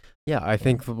 okay. Yeah, I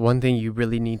think one thing you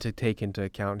really need to take into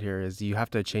account here is you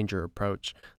have to change your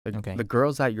approach. The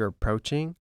girls that you're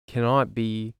approaching cannot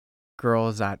be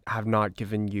girls that have not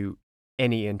given you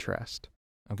any interest.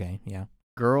 Okay, yeah.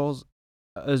 Girls,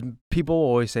 as people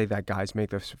always say that guys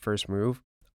make the first move.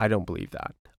 I don't believe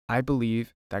that. I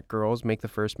believe that girls make the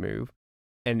first move,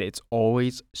 and it's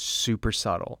always super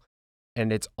subtle.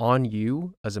 And it's on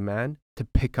you as a man to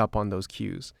pick up on those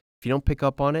cues. If you don't pick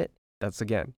up on it, that's,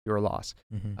 again, your loss.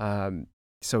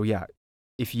 So yeah,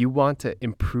 if you want to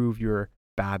improve your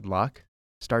bad luck,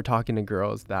 start talking to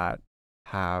girls that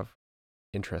have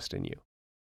interest in you.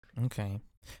 Okay.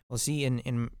 Well, see,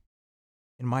 in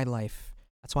my life,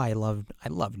 that's why I loved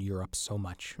Europe so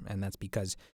much, and that's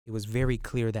because it was very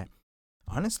clear that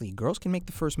honestly, girls can make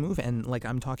the first move, and like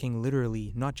I'm talking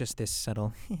literally, not just this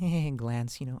subtle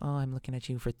glance. Oh, I'm looking at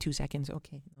you for 2 seconds.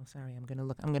 Okay, oh sorry, I'm gonna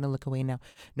look. I'm gonna look away now.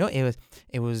 No,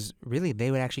 it was really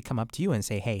they would actually come up to you and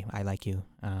say, "Hey, I like you,"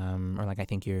 or like I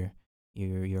think you're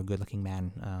a good looking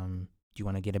man. Do you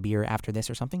want to get a beer after this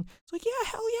or something? It's like, yeah,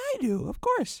 hell yeah, I do, of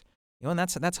course. And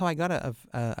that's how I got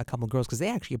a couple girls, because they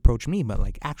actually approached me, but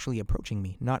like actually approaching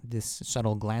me, not this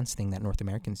subtle glance thing that North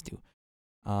Americans do.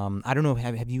 I don't know.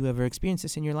 Have you ever experienced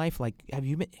this in your life? Like, have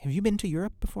you been to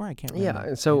Europe before? I can't remember.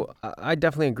 Yeah, so I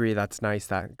definitely agree. That's nice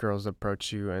that girls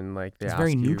approach you and like they It's ask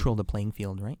very you. neutral, the playing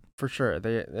field, right? For sure.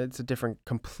 It's a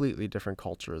completely different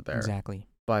culture there. Exactly.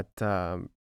 But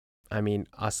I mean,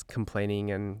 us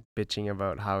complaining and bitching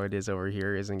about how it is over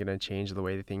here isn't going to change the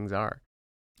way things are.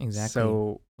 Exactly.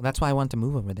 So Well, that's why I want to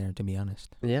move over there, to be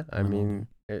honest. yeah, I when I'm mean,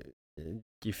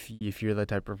 if you're the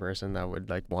type of person that would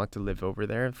like want to live over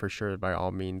there, for sure, by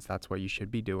all means, that's what you should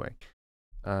be doing.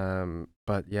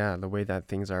 But yeah, the way that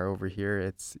things are over here,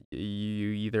 it's you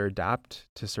either adapt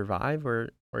to survive or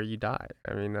you die.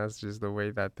 I mean, that's just the way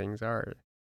that things are.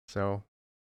 So,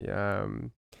 yeah,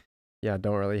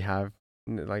 don't really have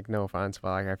like no offense,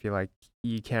 but like I feel like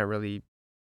you can't really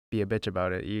be a bitch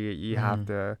about it. You have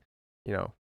to, you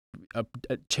know,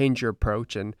 change your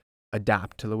approach and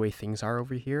adapt to the way things are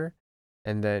over here,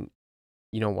 and then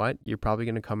you know what, you're probably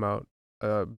gonna come out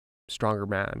a stronger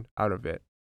man out of it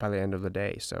by the end of the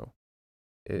day. So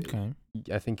Okay.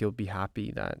 I think you'll be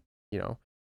happy that you know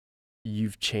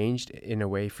you've changed in a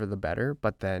way for the better,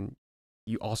 but then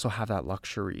you also have that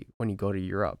luxury when you go to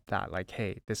Europe that like,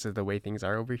 hey, this is the way things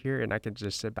are over here and I can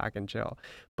just sit back and chill.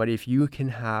 But if you can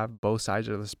have both sides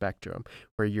of the spectrum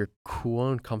where you're cool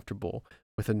and comfortable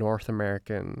with the North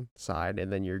American side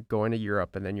and then you're going to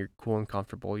Europe and then you're cool and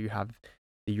comfortable, you have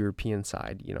the European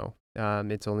side,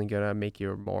 it's only going to make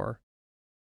you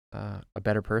a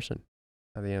better person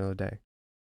at the end of the day.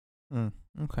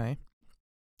 Okay.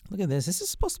 Look at this. This is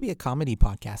supposed to be a comedy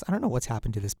podcast. I don't know what's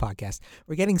happened to this podcast.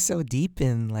 We're getting so deep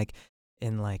in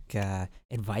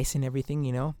advice and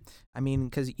everything. I mean,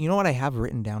 because you know what I have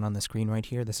written down on the screen right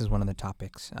here? This is one of the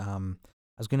topics. I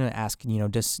was going to ask,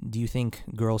 do you think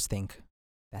girls think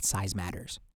that size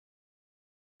matters?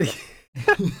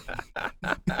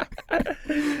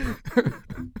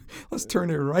 Let's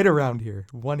turn it right around here.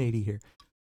 180 here.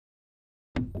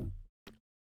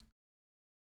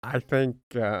 I think,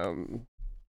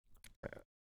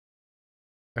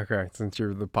 okay, since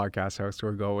you're the podcast host,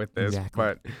 we'll go with this. Exactly.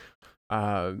 But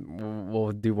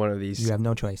we'll do one of these. You have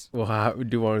no choice. We'll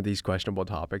do one of these questionable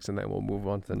topics, and then we'll move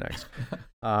on to the next.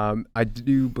 I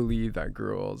do believe that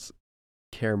girls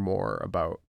care more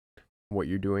about what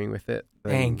you're doing with it.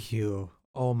 Thank you.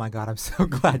 Oh my God, I'm so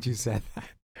glad you said that.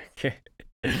 Okay.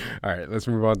 All right, let's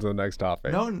move on to the next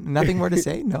topic. No, nothing more to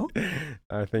say? No?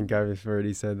 I think I've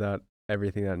already said that.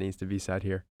 Everything that needs to be said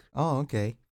here. Oh,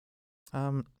 okay.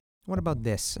 What about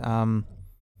this? I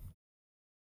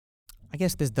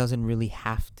guess this doesn't really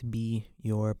have to be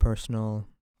your personal,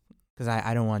 because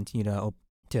I don't want you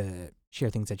to share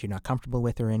things that you're not comfortable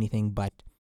with or anything, but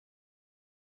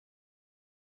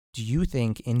do you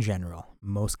think in general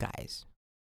most guys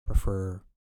prefer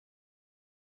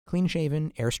clean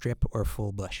shaven, airstrip, or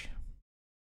full bush?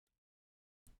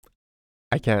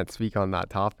 I can't speak on that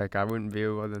topic. I wouldn't be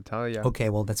able to tell you. Okay,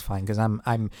 well that's fine because I'm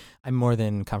more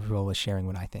than comfortable with sharing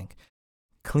what I think.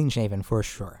 Clean shaven for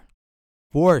sure,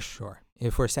 for sure.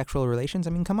 If for sexual relations,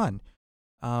 I mean, come on.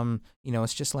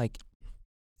 It's just like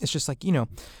this is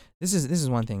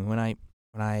one thing when I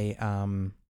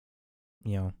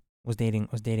was dating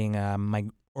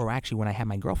when I had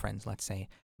my girlfriends, let's say,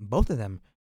 both of them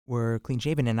were clean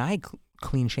shaven and I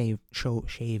clean shaved,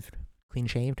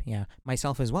 yeah,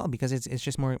 myself as well, because it's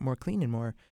just more clean and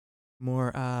more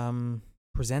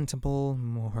presentable,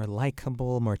 more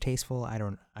likable, more tasteful. I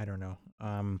don't know.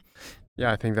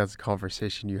 Yeah, I think that's a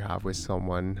conversation you have with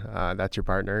someone that's your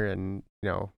partner, and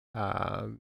you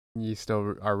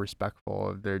still are respectful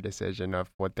of their decision of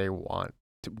what they want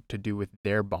to do with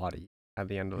their body at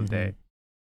the end of the day.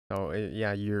 So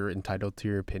yeah, you're entitled to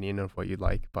your opinion of what you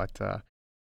like, but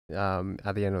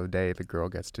at the end of the day, the girl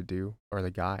gets to do, or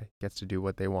the guy gets to do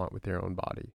what they want with their own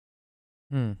body.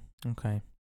 Okay.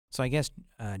 So I guess,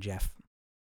 Jeff,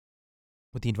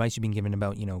 with the advice you've been given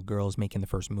about, girls making the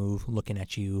first move, looking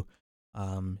at you,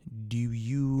 do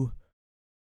you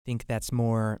think that's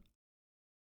more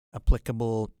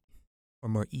applicable or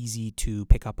more easy to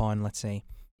pick up on, let's say,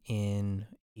 in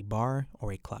a bar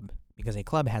or a club? Because a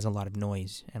club has a lot of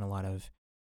noise and a lot of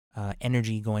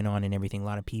energy going on and everything, a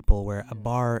lot of people, where a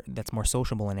bar that's more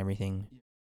sociable and everything,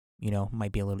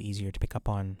 might be a little easier to pick up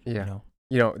on. Yeah.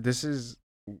 This is,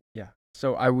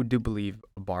 So I would do believe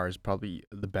a bar is probably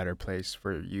the better place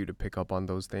for you to pick up on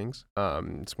those things.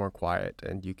 It's more quiet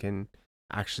and you can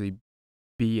actually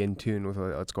be in tune with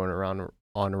what's going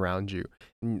around you.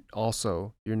 And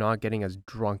also, you're not getting as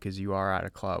drunk as you are at a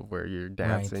club where you're Right.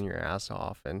 dancing your ass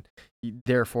off, and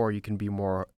therefore you can be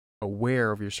more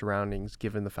aware of your surroundings,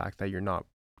 given the fact that you're not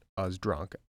as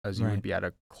drunk as you would Right. be at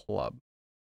a club.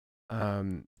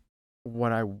 Um,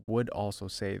 what I would also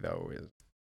say though is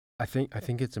I think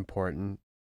it's important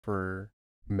for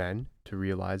men to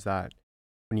realize that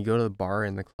when you go to the bar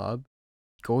in the club,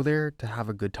 go there to have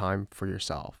a good time for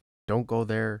yourself. Don't go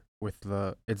there with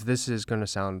this is going to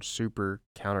sound super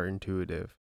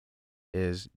counterintuitive,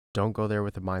 is don't go there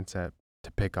with the mindset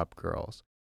to pick up girls.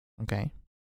 Okay.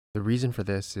 The reason for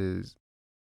this is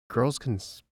girls can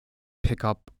pick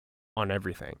up on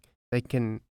everything.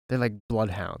 They're like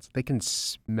bloodhounds. They can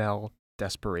smell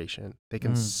desperation. They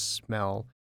can Mm. smell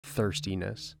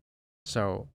thirstiness.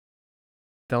 So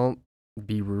don't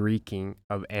be reeking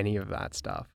of any of that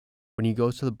stuff. When you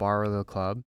go to the bar or the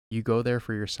club, you go there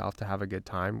for yourself to have a good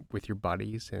time with your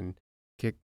buddies and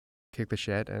kick the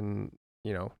shit and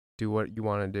do what you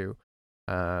want to do.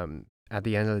 At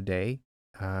the end of the day,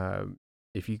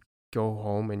 if you go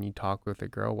home and you talk with a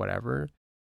girl, whatever,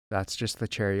 that's just the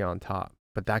cherry on top.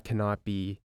 But that cannot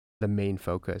be the main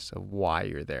focus of why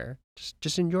you're there.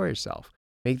 Just enjoy yourself.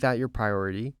 Make that your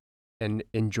priority and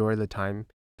enjoy the time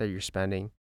that you're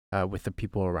spending with the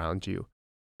people around you.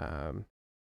 Um,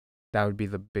 that would be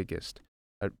the biggest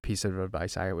piece of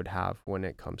advice I would have when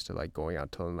it comes to like going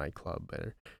out to the nightclub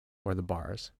or the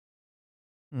bars.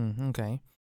 Okay.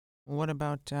 What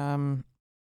about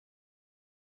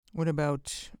what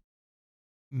about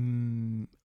mm,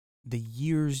 the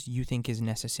years you think is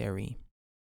necessary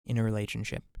in a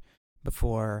relationship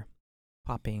before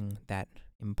popping that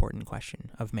important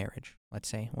question of marriage? Let's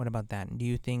say. What about that? Do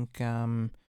you think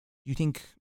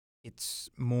it's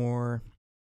more,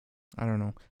 I don't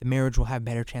know, the marriage will have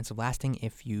better chance of lasting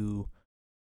if you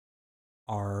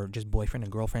are just boyfriend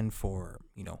and girlfriend for,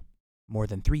 more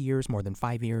than 3 years, more than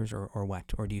 5 years, or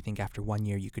what? Or do you think after 1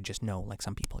 year you could just know, like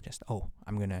some people just, oh,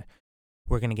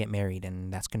 we're gonna get married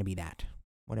and that's gonna be that?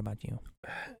 What about you?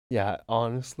 Yeah,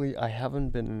 honestly, I haven't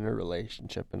been in a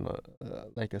relationship in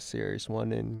like a serious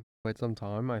one in quite some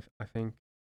time. I think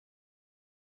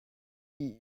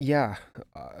yeah,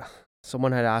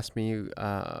 someone had asked me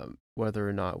whether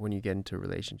or not when you get into a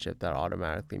relationship that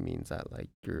automatically means that like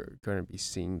you're going to be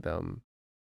seeing them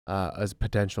as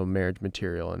potential marriage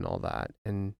material and all that.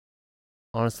 And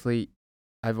honestly,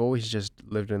 I've always just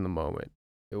lived in the moment.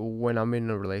 When I'm in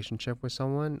a relationship with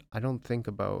someone, I don't think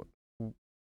about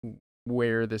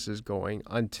where this is going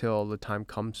until the time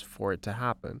comes for it to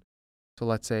happen. So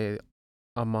let's say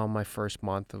I'm on my first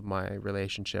month of my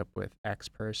relationship with X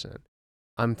person.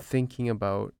 I'm thinking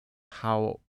about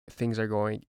how things are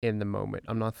going in the moment.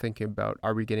 I'm not thinking about,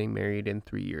 are we getting married in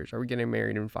 3 years? Are we getting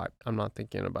married in 5? I'm not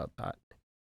thinking about that.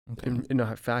 Okay.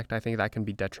 In fact, I think that can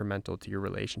be detrimental to your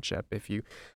relationship if you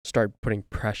start putting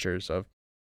pressures of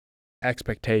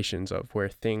expectations of where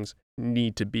things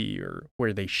need to be or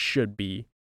where they should be.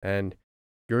 And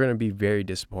you're going to be very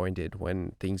disappointed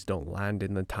when things don't land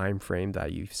in the time frame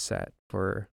that you've set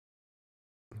for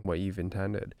what you've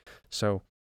intended. So,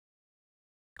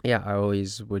 yeah, I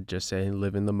always would just say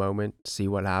live in the moment, see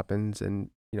what happens.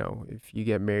 And, if you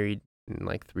get married in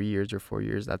like 3 years or 4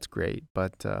 years, that's great.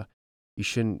 But you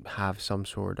shouldn't have some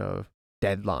sort of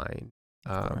deadline.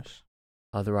 Of course.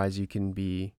 Otherwise, you can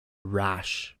be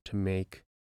rash to make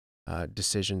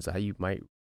decisions that you might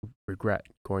regret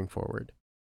going forward.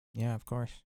 Yeah, of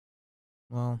course.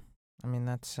 Well, I mean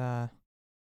that's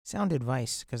sound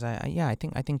advice because yeah, I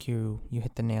think you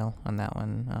hit the nail on that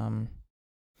one.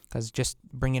 Because just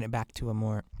bringing it back to a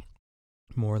more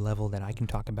level that I can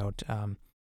talk about.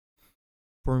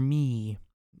 For me,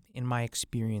 in my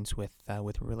experience with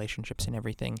relationships and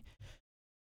everything,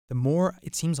 the more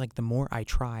it seems like the more I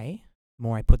try, the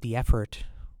more I put the effort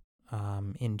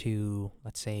into,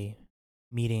 let's say,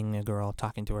 meeting a girl,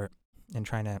 talking to her, and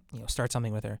trying to start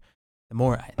something with her, the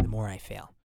more I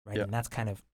fail, right? Yeah. And that's kind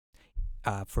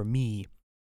of for me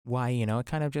why it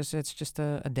kind of just it's just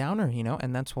a downer,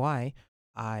 and that's why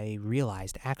I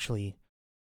realized actually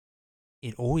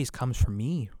it always comes from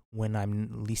me when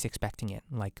I'm least expecting it,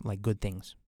 like good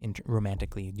things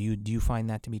romantically. Do you find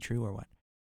that to be true or what?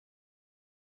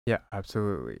 Yeah,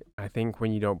 absolutely. I think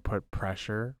when you don't put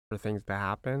pressure for things to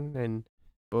happen, and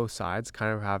both sides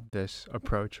kind of have this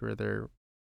approach where they're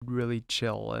really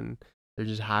chill and they're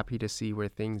just happy to see where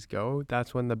things go,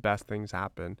 that's when the best things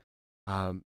happen.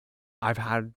 Um, I've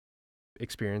had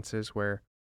experiences where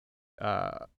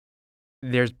uh,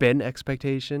 there's been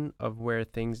expectation of where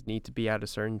things need to be at a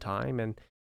certain time, and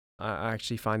I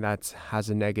actually find that has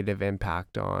a negative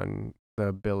impact on the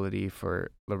ability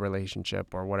for the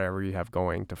relationship or whatever you have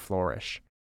going to flourish.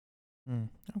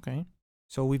 Okay.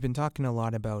 So we've been talking a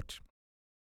lot about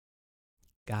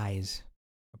guys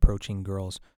approaching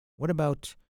girls. What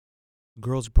about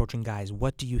girls approaching guys?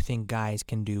 What do you think guys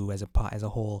can do as a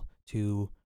whole to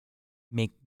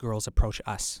make girls approach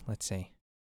us, let's say?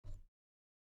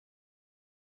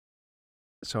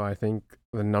 So I think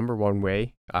the number one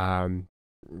way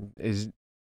is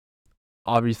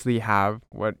obviously have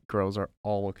what girls are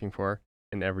all looking for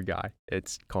in every guy.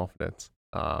 It's confidence.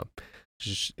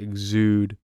 Just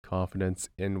exude confidence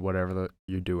in whatever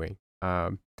you're doing.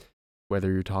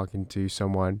 Whether you're talking to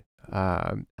someone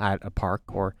at a park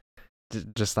or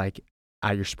just like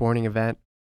at your sporting event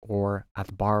or at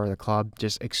the bar or the club,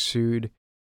 just exude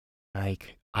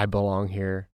like, I belong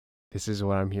here. This is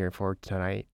what I'm here for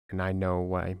tonight, and I know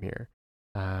why I'm here.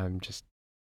 Just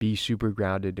be super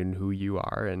grounded in who you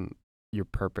are and your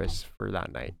purpose for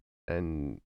that night.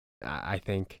 And I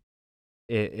think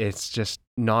it's just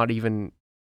not even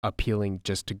appealing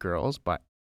just to girls, but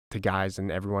to guys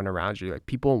and everyone around you. Like,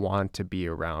 people want to be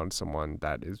around someone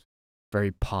that is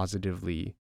very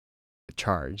positively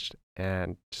charged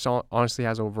and just honestly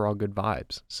has overall good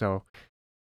vibes. So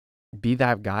be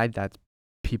that guy that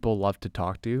people love to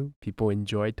talk to, people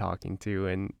enjoy talking to,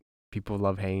 and people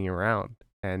love hanging around.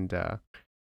 And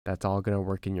that's all going to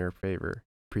work in your favor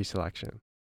pre-selection.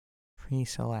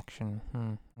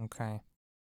 Pre-selection. Okay.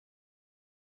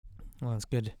 Well, it's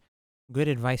good. Good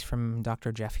advice from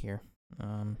Dr. Jeff here.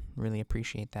 Really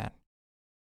appreciate that.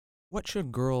 What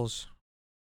should girls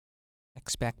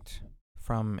expect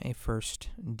from a first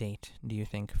date, do you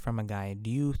think, from a guy? Do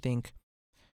you think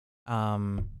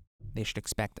they should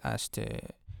expect us to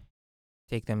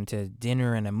take them to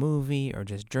dinner and a movie, or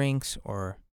just drinks,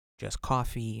 or just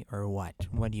coffee, or what?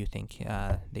 What do you think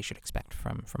they should expect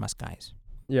from us guys?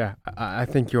 Yeah, I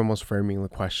think you're almost framing the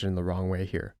question the wrong way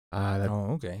here.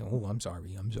 Okay. Oh, I'm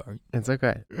sorry. It's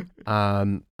okay.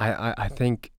 I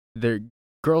think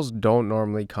girls don't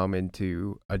normally come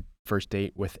into a first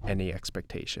date with any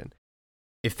expectation.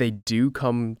 If they do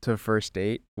come to a first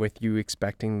date with you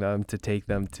expecting them to take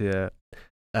them to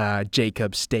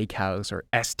Jacob's Steakhouse or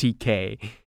STK,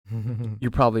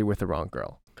 you're probably with the wrong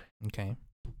girl. Okay.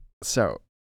 So,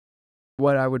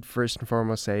 what I would first and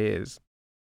foremost say is,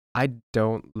 I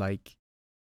don't like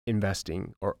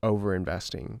investing or over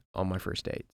investing on my first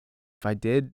date. If I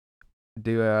did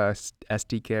do a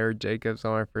STK or Jacobs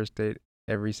on my first date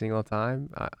every single time,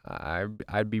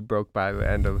 I'd be broke by the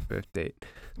end of the fifth date.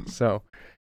 So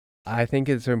I think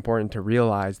it's important to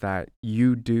realize that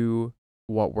you do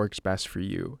what works best for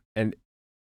you. And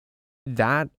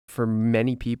that, for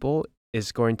many people,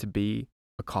 is going to be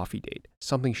a coffee date.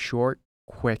 Something short,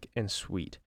 quick, and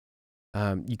sweet.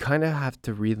 You kind of have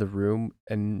to read the room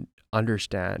and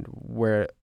understand where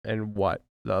and what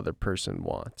the other person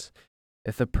wants.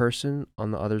 If the person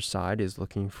on the other side is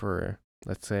looking for,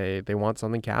 let's say, they want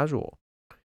something casual,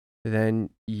 then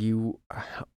you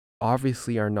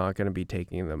obviously are not going to be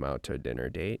taking them out to a dinner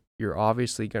date. You're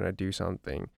obviously going to do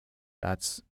something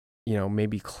that's,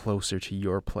 maybe closer to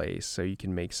your place so you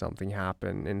can make something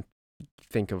happen and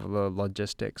think of the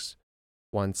logistics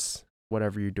once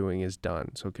whatever you're doing is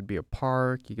done. So it could be a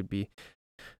park, it could be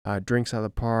drinks at the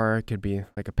park, it could be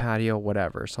like a patio,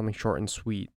 whatever, something short and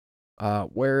sweet.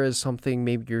 Whereas something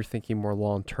maybe you're thinking more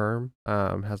long term,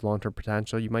 has long term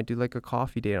potential, you might do like a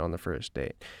coffee date on the first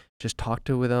date. Just talk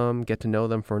to them, get to know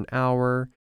them for an hour.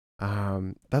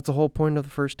 That's the whole point of the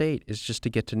first date, is just to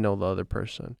get to know the other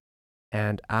person.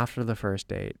 And after the first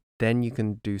date, then you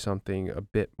can do something a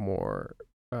bit more,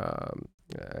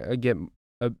 get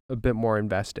a bit more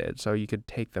invested. So you could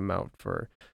take them out for,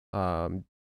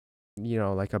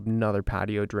 like another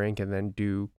patio drink and then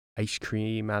do ice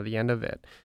cream at the end of it.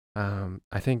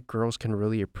 I think girls can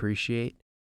really appreciate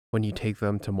when you take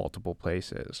them to multiple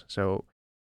places. So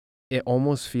it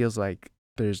almost feels like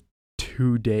there's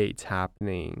 2 dates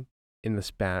happening in the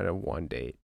span of 1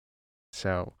 date.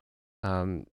 So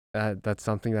that's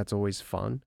something that's always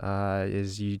fun,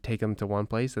 is you take them to one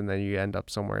place and then you end up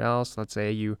somewhere else. Let's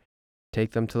say you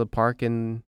take them to the park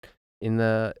in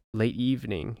the late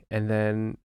evening, and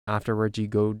then afterwards you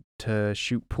go to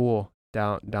shoot pool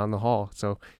down the hall.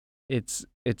 So it's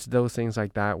those things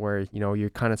like that where you're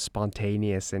kind of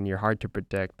spontaneous and you're hard to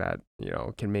predict, that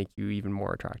can make you even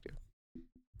more attractive.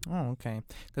 Oh, okay.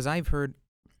 Because I've heard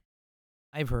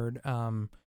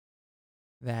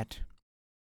that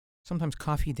sometimes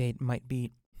coffee date might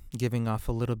be giving off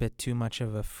a little bit too much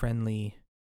of a friendly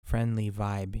friendly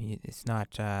vibe. It's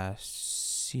not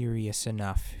serious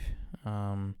enough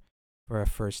for a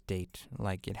first date.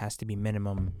 Like it has to be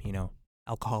minimum,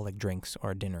 alcoholic drinks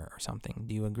or dinner or something.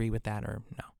 Do you agree with that or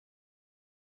no?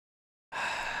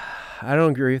 I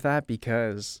don't agree with that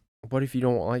because what if you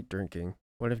don't like drinking?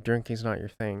 What if drinking's not your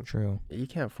thing? True. You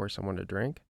can't force someone to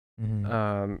drink. Mm-hmm.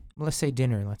 Well, let's say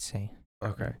dinner. Let's say.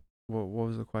 Okay. Well, what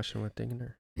was the question with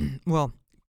dinner? Well,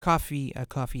 a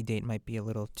coffee date might be a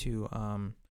little too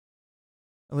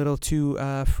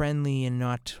friendly and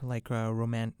not like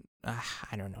romantic.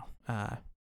 I don't know.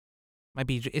 Might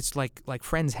be it's like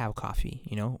friends have coffee,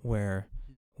 where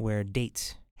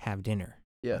dates have dinner.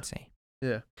 Yeah. Let's say.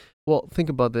 Yeah. Well, think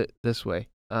about it this way.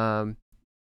 On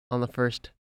the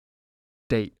first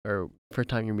date or first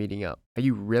time you're meeting up, are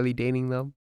you really dating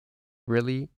them?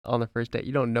 Really? On the first date?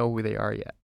 You don't know who they are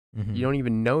yet. Mm-hmm. You don't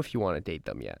even know if you want to date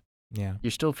them yet. Yeah.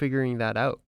 You're still figuring that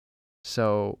out.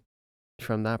 So,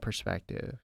 from that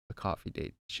perspective, a coffee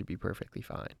date should be perfectly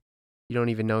fine. You don't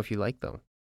even know if you like them,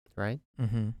 right?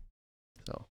 Mm-hmm.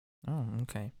 So. Oh,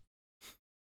 okay.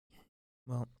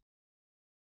 Well,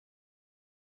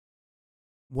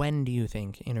 when do you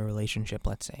think in a relationship,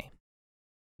 let's say,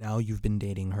 now you've been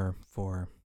dating for,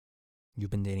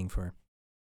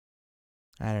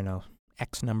 I don't know,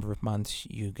 X number of months,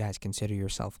 you guys consider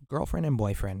yourself girlfriend and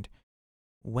boyfriend.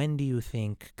 When do you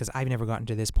think, because I've never gotten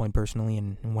to this point personally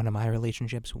in one of my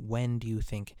relationships, when do you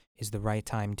think is the right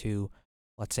time to,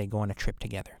 let's say, go on a trip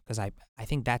together? Because I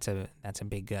think that's a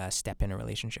big step in a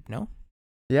relationship, no?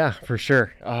 Yeah, for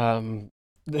sure. I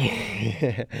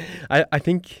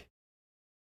think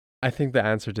the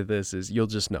answer to this is you'll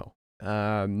just know.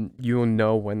 You'll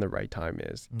know when the right time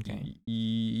is. Okay.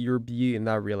 You'll be in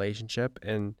that relationship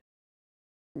and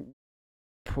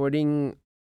putting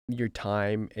your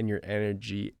time and your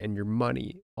energy and your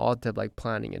money all to like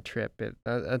planning a trip.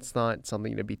 That's not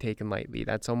something to be taken lightly.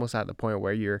 That's almost at the point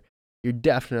where you're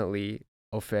definitely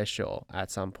official at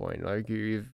some point. Like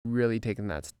you've really taken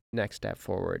that next step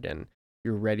forward and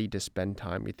you're ready to spend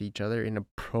time with each other in a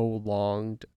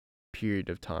prolonged period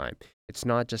of time. It's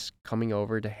not just coming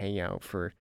over to hang out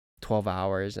for 12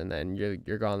 hours and then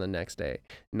you're gone the next day.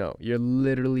 No, you're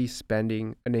literally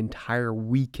spending an entire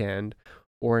weekend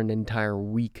or an entire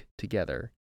week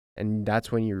together. And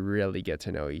that's when you really get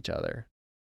to know each other.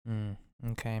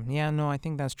 Okay. Yeah, no, I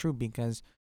think that's true because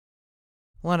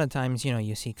a lot of times,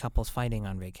 you see couples fighting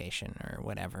on vacation or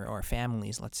whatever, or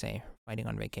families, let's say, fighting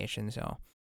on vacation. So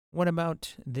what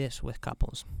about this with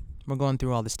couples? We're going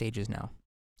through all the stages now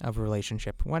of a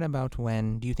relationship. What about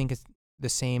when, do you think it's the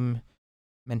same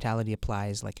mentality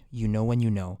applies, like when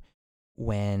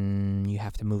you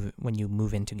have to when you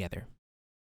move in together?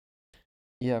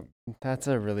 Yeah, that's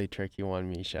a really tricky one,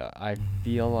 Misha. I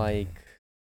feel like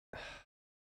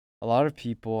a lot of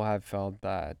people have felt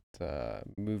that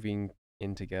moving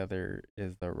in together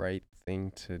is the right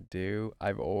thing to do.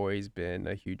 I've always been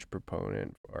a huge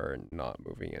proponent for not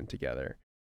moving in together.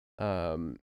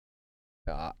 I've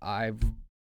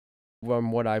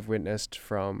From what I've witnessed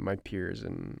from my peers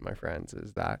and my friends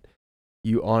is that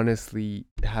you honestly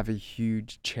have a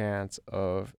huge chance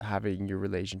of having your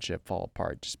relationship fall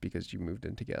apart just because you moved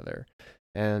in together.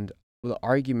 And the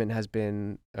argument has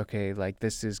been, okay, like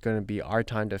this is going to be our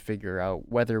time to figure out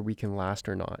whether we can last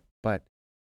or not. But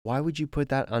why would you put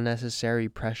that unnecessary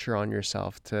pressure on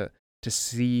yourself to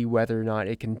see whether or not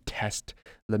it can test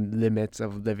the limits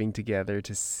of living together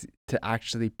to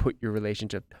actually put your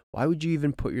relationship? Why would you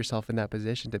even put yourself in that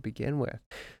position to begin with?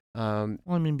 Well,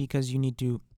 I mean, because you need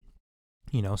to,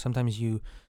 sometimes you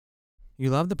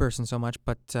love the person so much,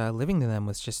 but living to them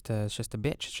was just a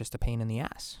bitch. It's just a pain in the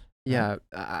ass. Right? Yeah,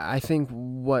 I think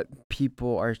what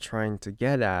people are trying to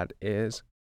get at is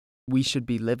we should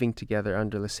be living together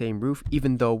under the same roof,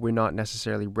 even though we're not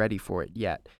necessarily ready for it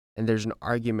yet. And there's an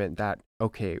argument that,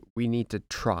 okay, we need to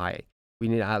try. We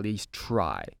need to at least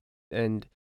try. And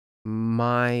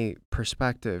my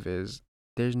perspective is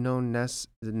there's no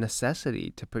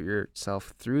necessity to put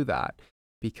yourself through that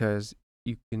because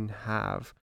you can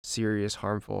have serious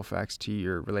harmful effects to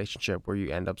your relationship where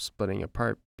you end up splitting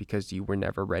apart because you were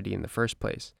never ready in the first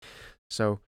place.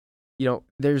 So,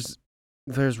 there's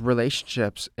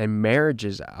relationships and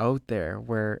marriages out there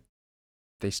where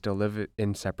they still live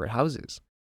in separate houses.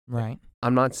 Right.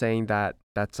 I'm not saying that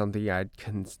that's something I'd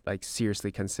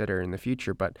seriously consider in the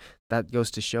future, but that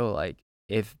goes to show like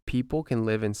if people can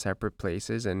live in separate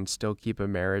places and still keep a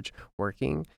marriage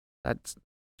working, that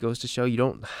goes to show you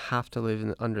don't have to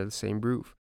live under the same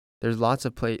roof. There's lots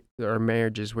of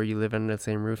marriages where you live under the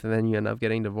same roof and then you end up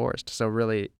getting divorced. So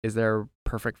really, is there a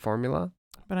perfect formula?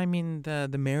 But I mean, the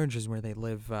marriages where they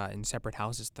live in separate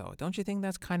houses, though, don't you think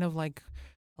that's kind of like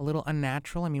a little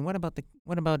unnatural. I mean, what about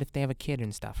if they have a kid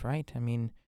and stuff, right? I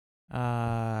mean,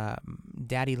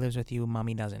 daddy lives with you,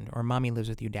 mommy doesn't, or mommy lives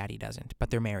with you, daddy doesn't, but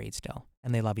they're married still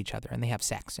and they love each other and they have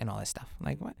sex and all this stuff.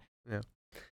 Like what? Yeah.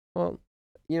 Well,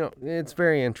 it's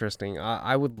very interesting.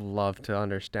 I would love to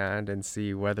understand and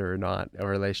see whether or not a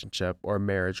relationship or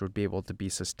marriage would be able to be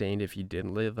sustained if you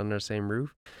didn't live under the same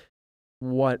roof.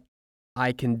 What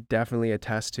I can definitely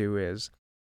attest to is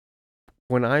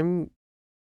when I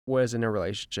was in a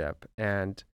relationship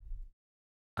and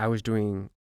I was doing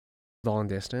long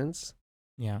distance,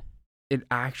 Yeah. it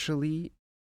actually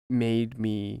made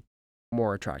me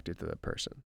more attracted to the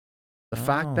person. The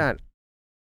fact that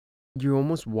you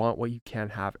almost want what you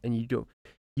can't have, and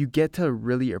you get to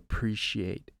really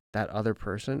appreciate that other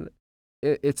person.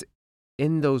 It's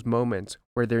in those moments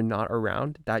where they're not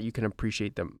around that you can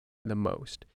appreciate them the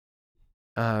most.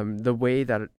 The way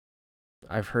that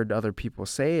I've heard other people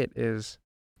say it is,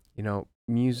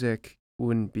 music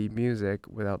wouldn't be music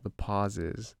without the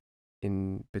pauses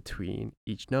in between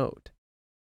each note.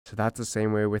 So that's the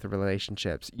same way with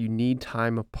relationships. You need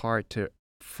time apart to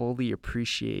fully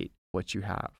appreciate what you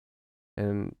have.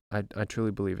 And I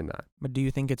truly believe in that. But do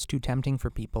you think it's too tempting for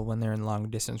people when they're in long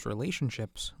distance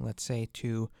relationships, let's say,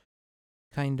 to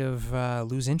kind of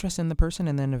lose interest in the person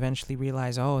and then eventually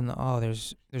realize,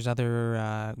 there's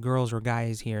other girls or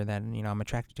guys here that I'm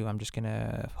attracted to. I'm just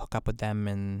gonna hook up with them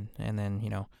and then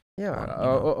Yeah,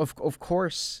 on. of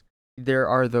course there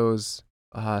are those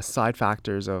side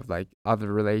factors of like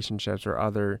other relationships or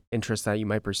other interests that you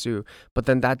might pursue, but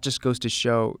then that just goes to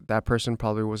show that person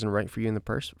probably wasn't right for you in the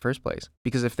first place.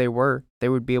 Because if they were, they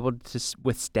would be able to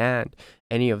withstand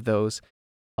any of those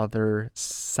other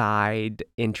side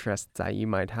interests that you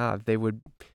might have.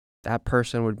 That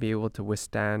person would be able to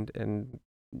withstand, and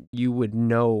you would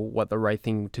know what the right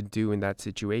thing to do in that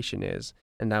situation is,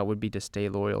 and that would be to stay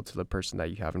loyal to the person that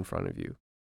you have in front of you.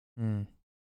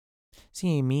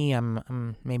 See, me,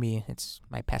 I'm maybe it's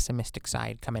my pessimistic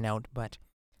side coming out, but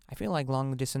I feel like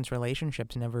long distance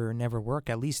relationships never work.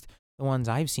 At least the ones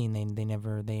I've seen, they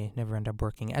never end up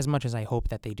working as much as I hope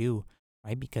that they do,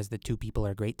 right? Because the two people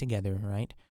are great together,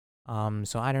 right?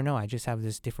 So I don't know. I just have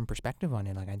this different perspective on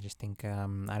it. Like I just think, I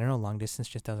don't know, long distance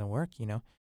just doesn't work,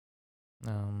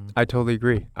 I totally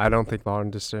agree. I don't think long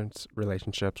distance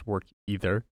relationships work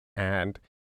either, and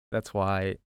that's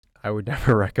why I would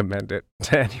never recommend it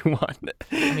to anyone.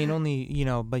 I mean, only,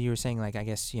 but you were saying, like, I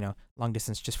guess, long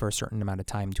distance just for a certain amount of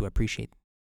time to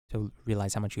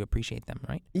realize how much you appreciate them,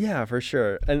 right? Yeah, for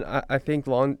sure. And I think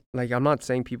I'm not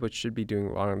saying people should be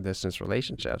doing long distance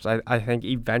relationships. I think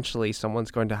eventually someone's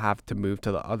going to have to move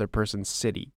to the other person's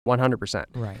city, 100%.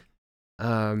 Right.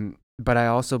 But I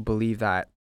also believe that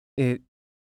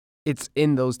it's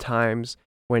in those times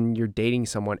when you're dating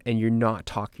someone and you're not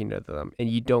talking to them and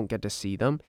you don't get to see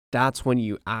them, that's when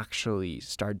you actually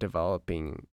start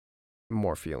developing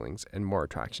more feelings and more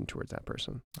attraction towards that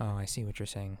person. Oh, I see what you're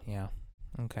saying. Yeah.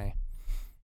 Okay.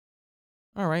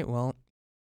 All right. Well,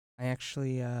 I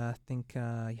actually think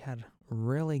you had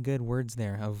really good words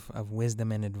there of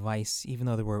wisdom and advice, even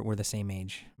though we're the same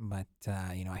age. But,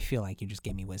 I feel like you just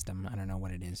gave me wisdom. I don't know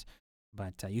what it is.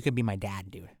 But you could be my dad,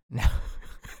 dude. No.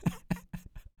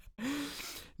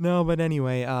 No, but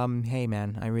anyway, hey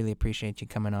man, I really appreciate you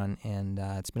coming on, and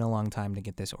it's been a long time to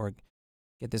get this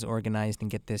organized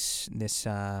and get this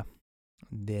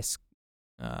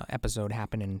episode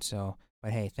happening. So,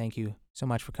 but hey, thank you so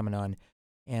much for coming on,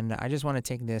 and I just want to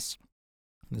take this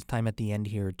time at the end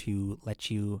here to let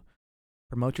you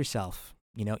promote yourself.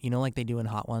 Like they do in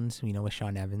Hot Ones, with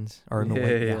Sean Evans, or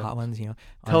Hot Ones,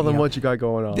 Tell them what you got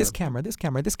going on. This camera,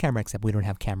 except we don't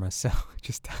have cameras, so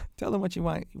just tell them what you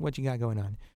got going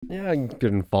on. Yeah, you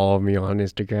can follow me on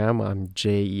Instagram. I'm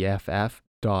jeff.hsu.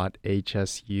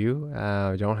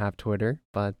 I don't have Twitter,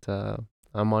 but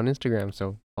I'm on Instagram,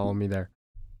 so follow me there.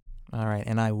 All right,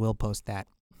 and I will post that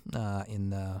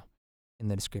in the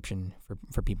description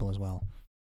for people as well.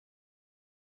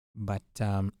 But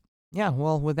yeah,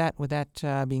 well, with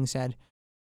that being said,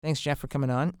 thanks, Jeff, for coming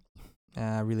on.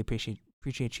 Really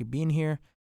appreciate you being here,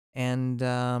 and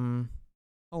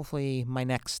hopefully my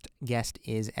next guest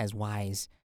is as wise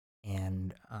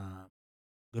and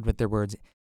good with their words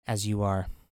as you are,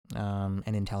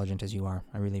 and intelligent as you are.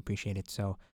 I really appreciate it.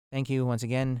 So thank you once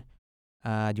again.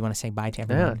 Do you want to say bye to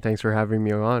everyone? Yeah, thanks for having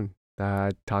me on.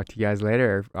 Talk to you guys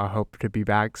later. I hope to be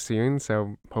back soon,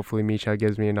 so hopefully Misha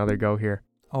gives me another go here.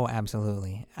 Oh,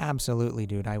 absolutely. Absolutely,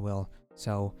 dude. I will.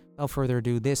 So, without further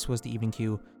ado, this was the Evening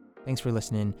Q. Thanks for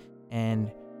listening,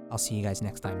 and I'll see you guys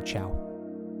next time. Ciao.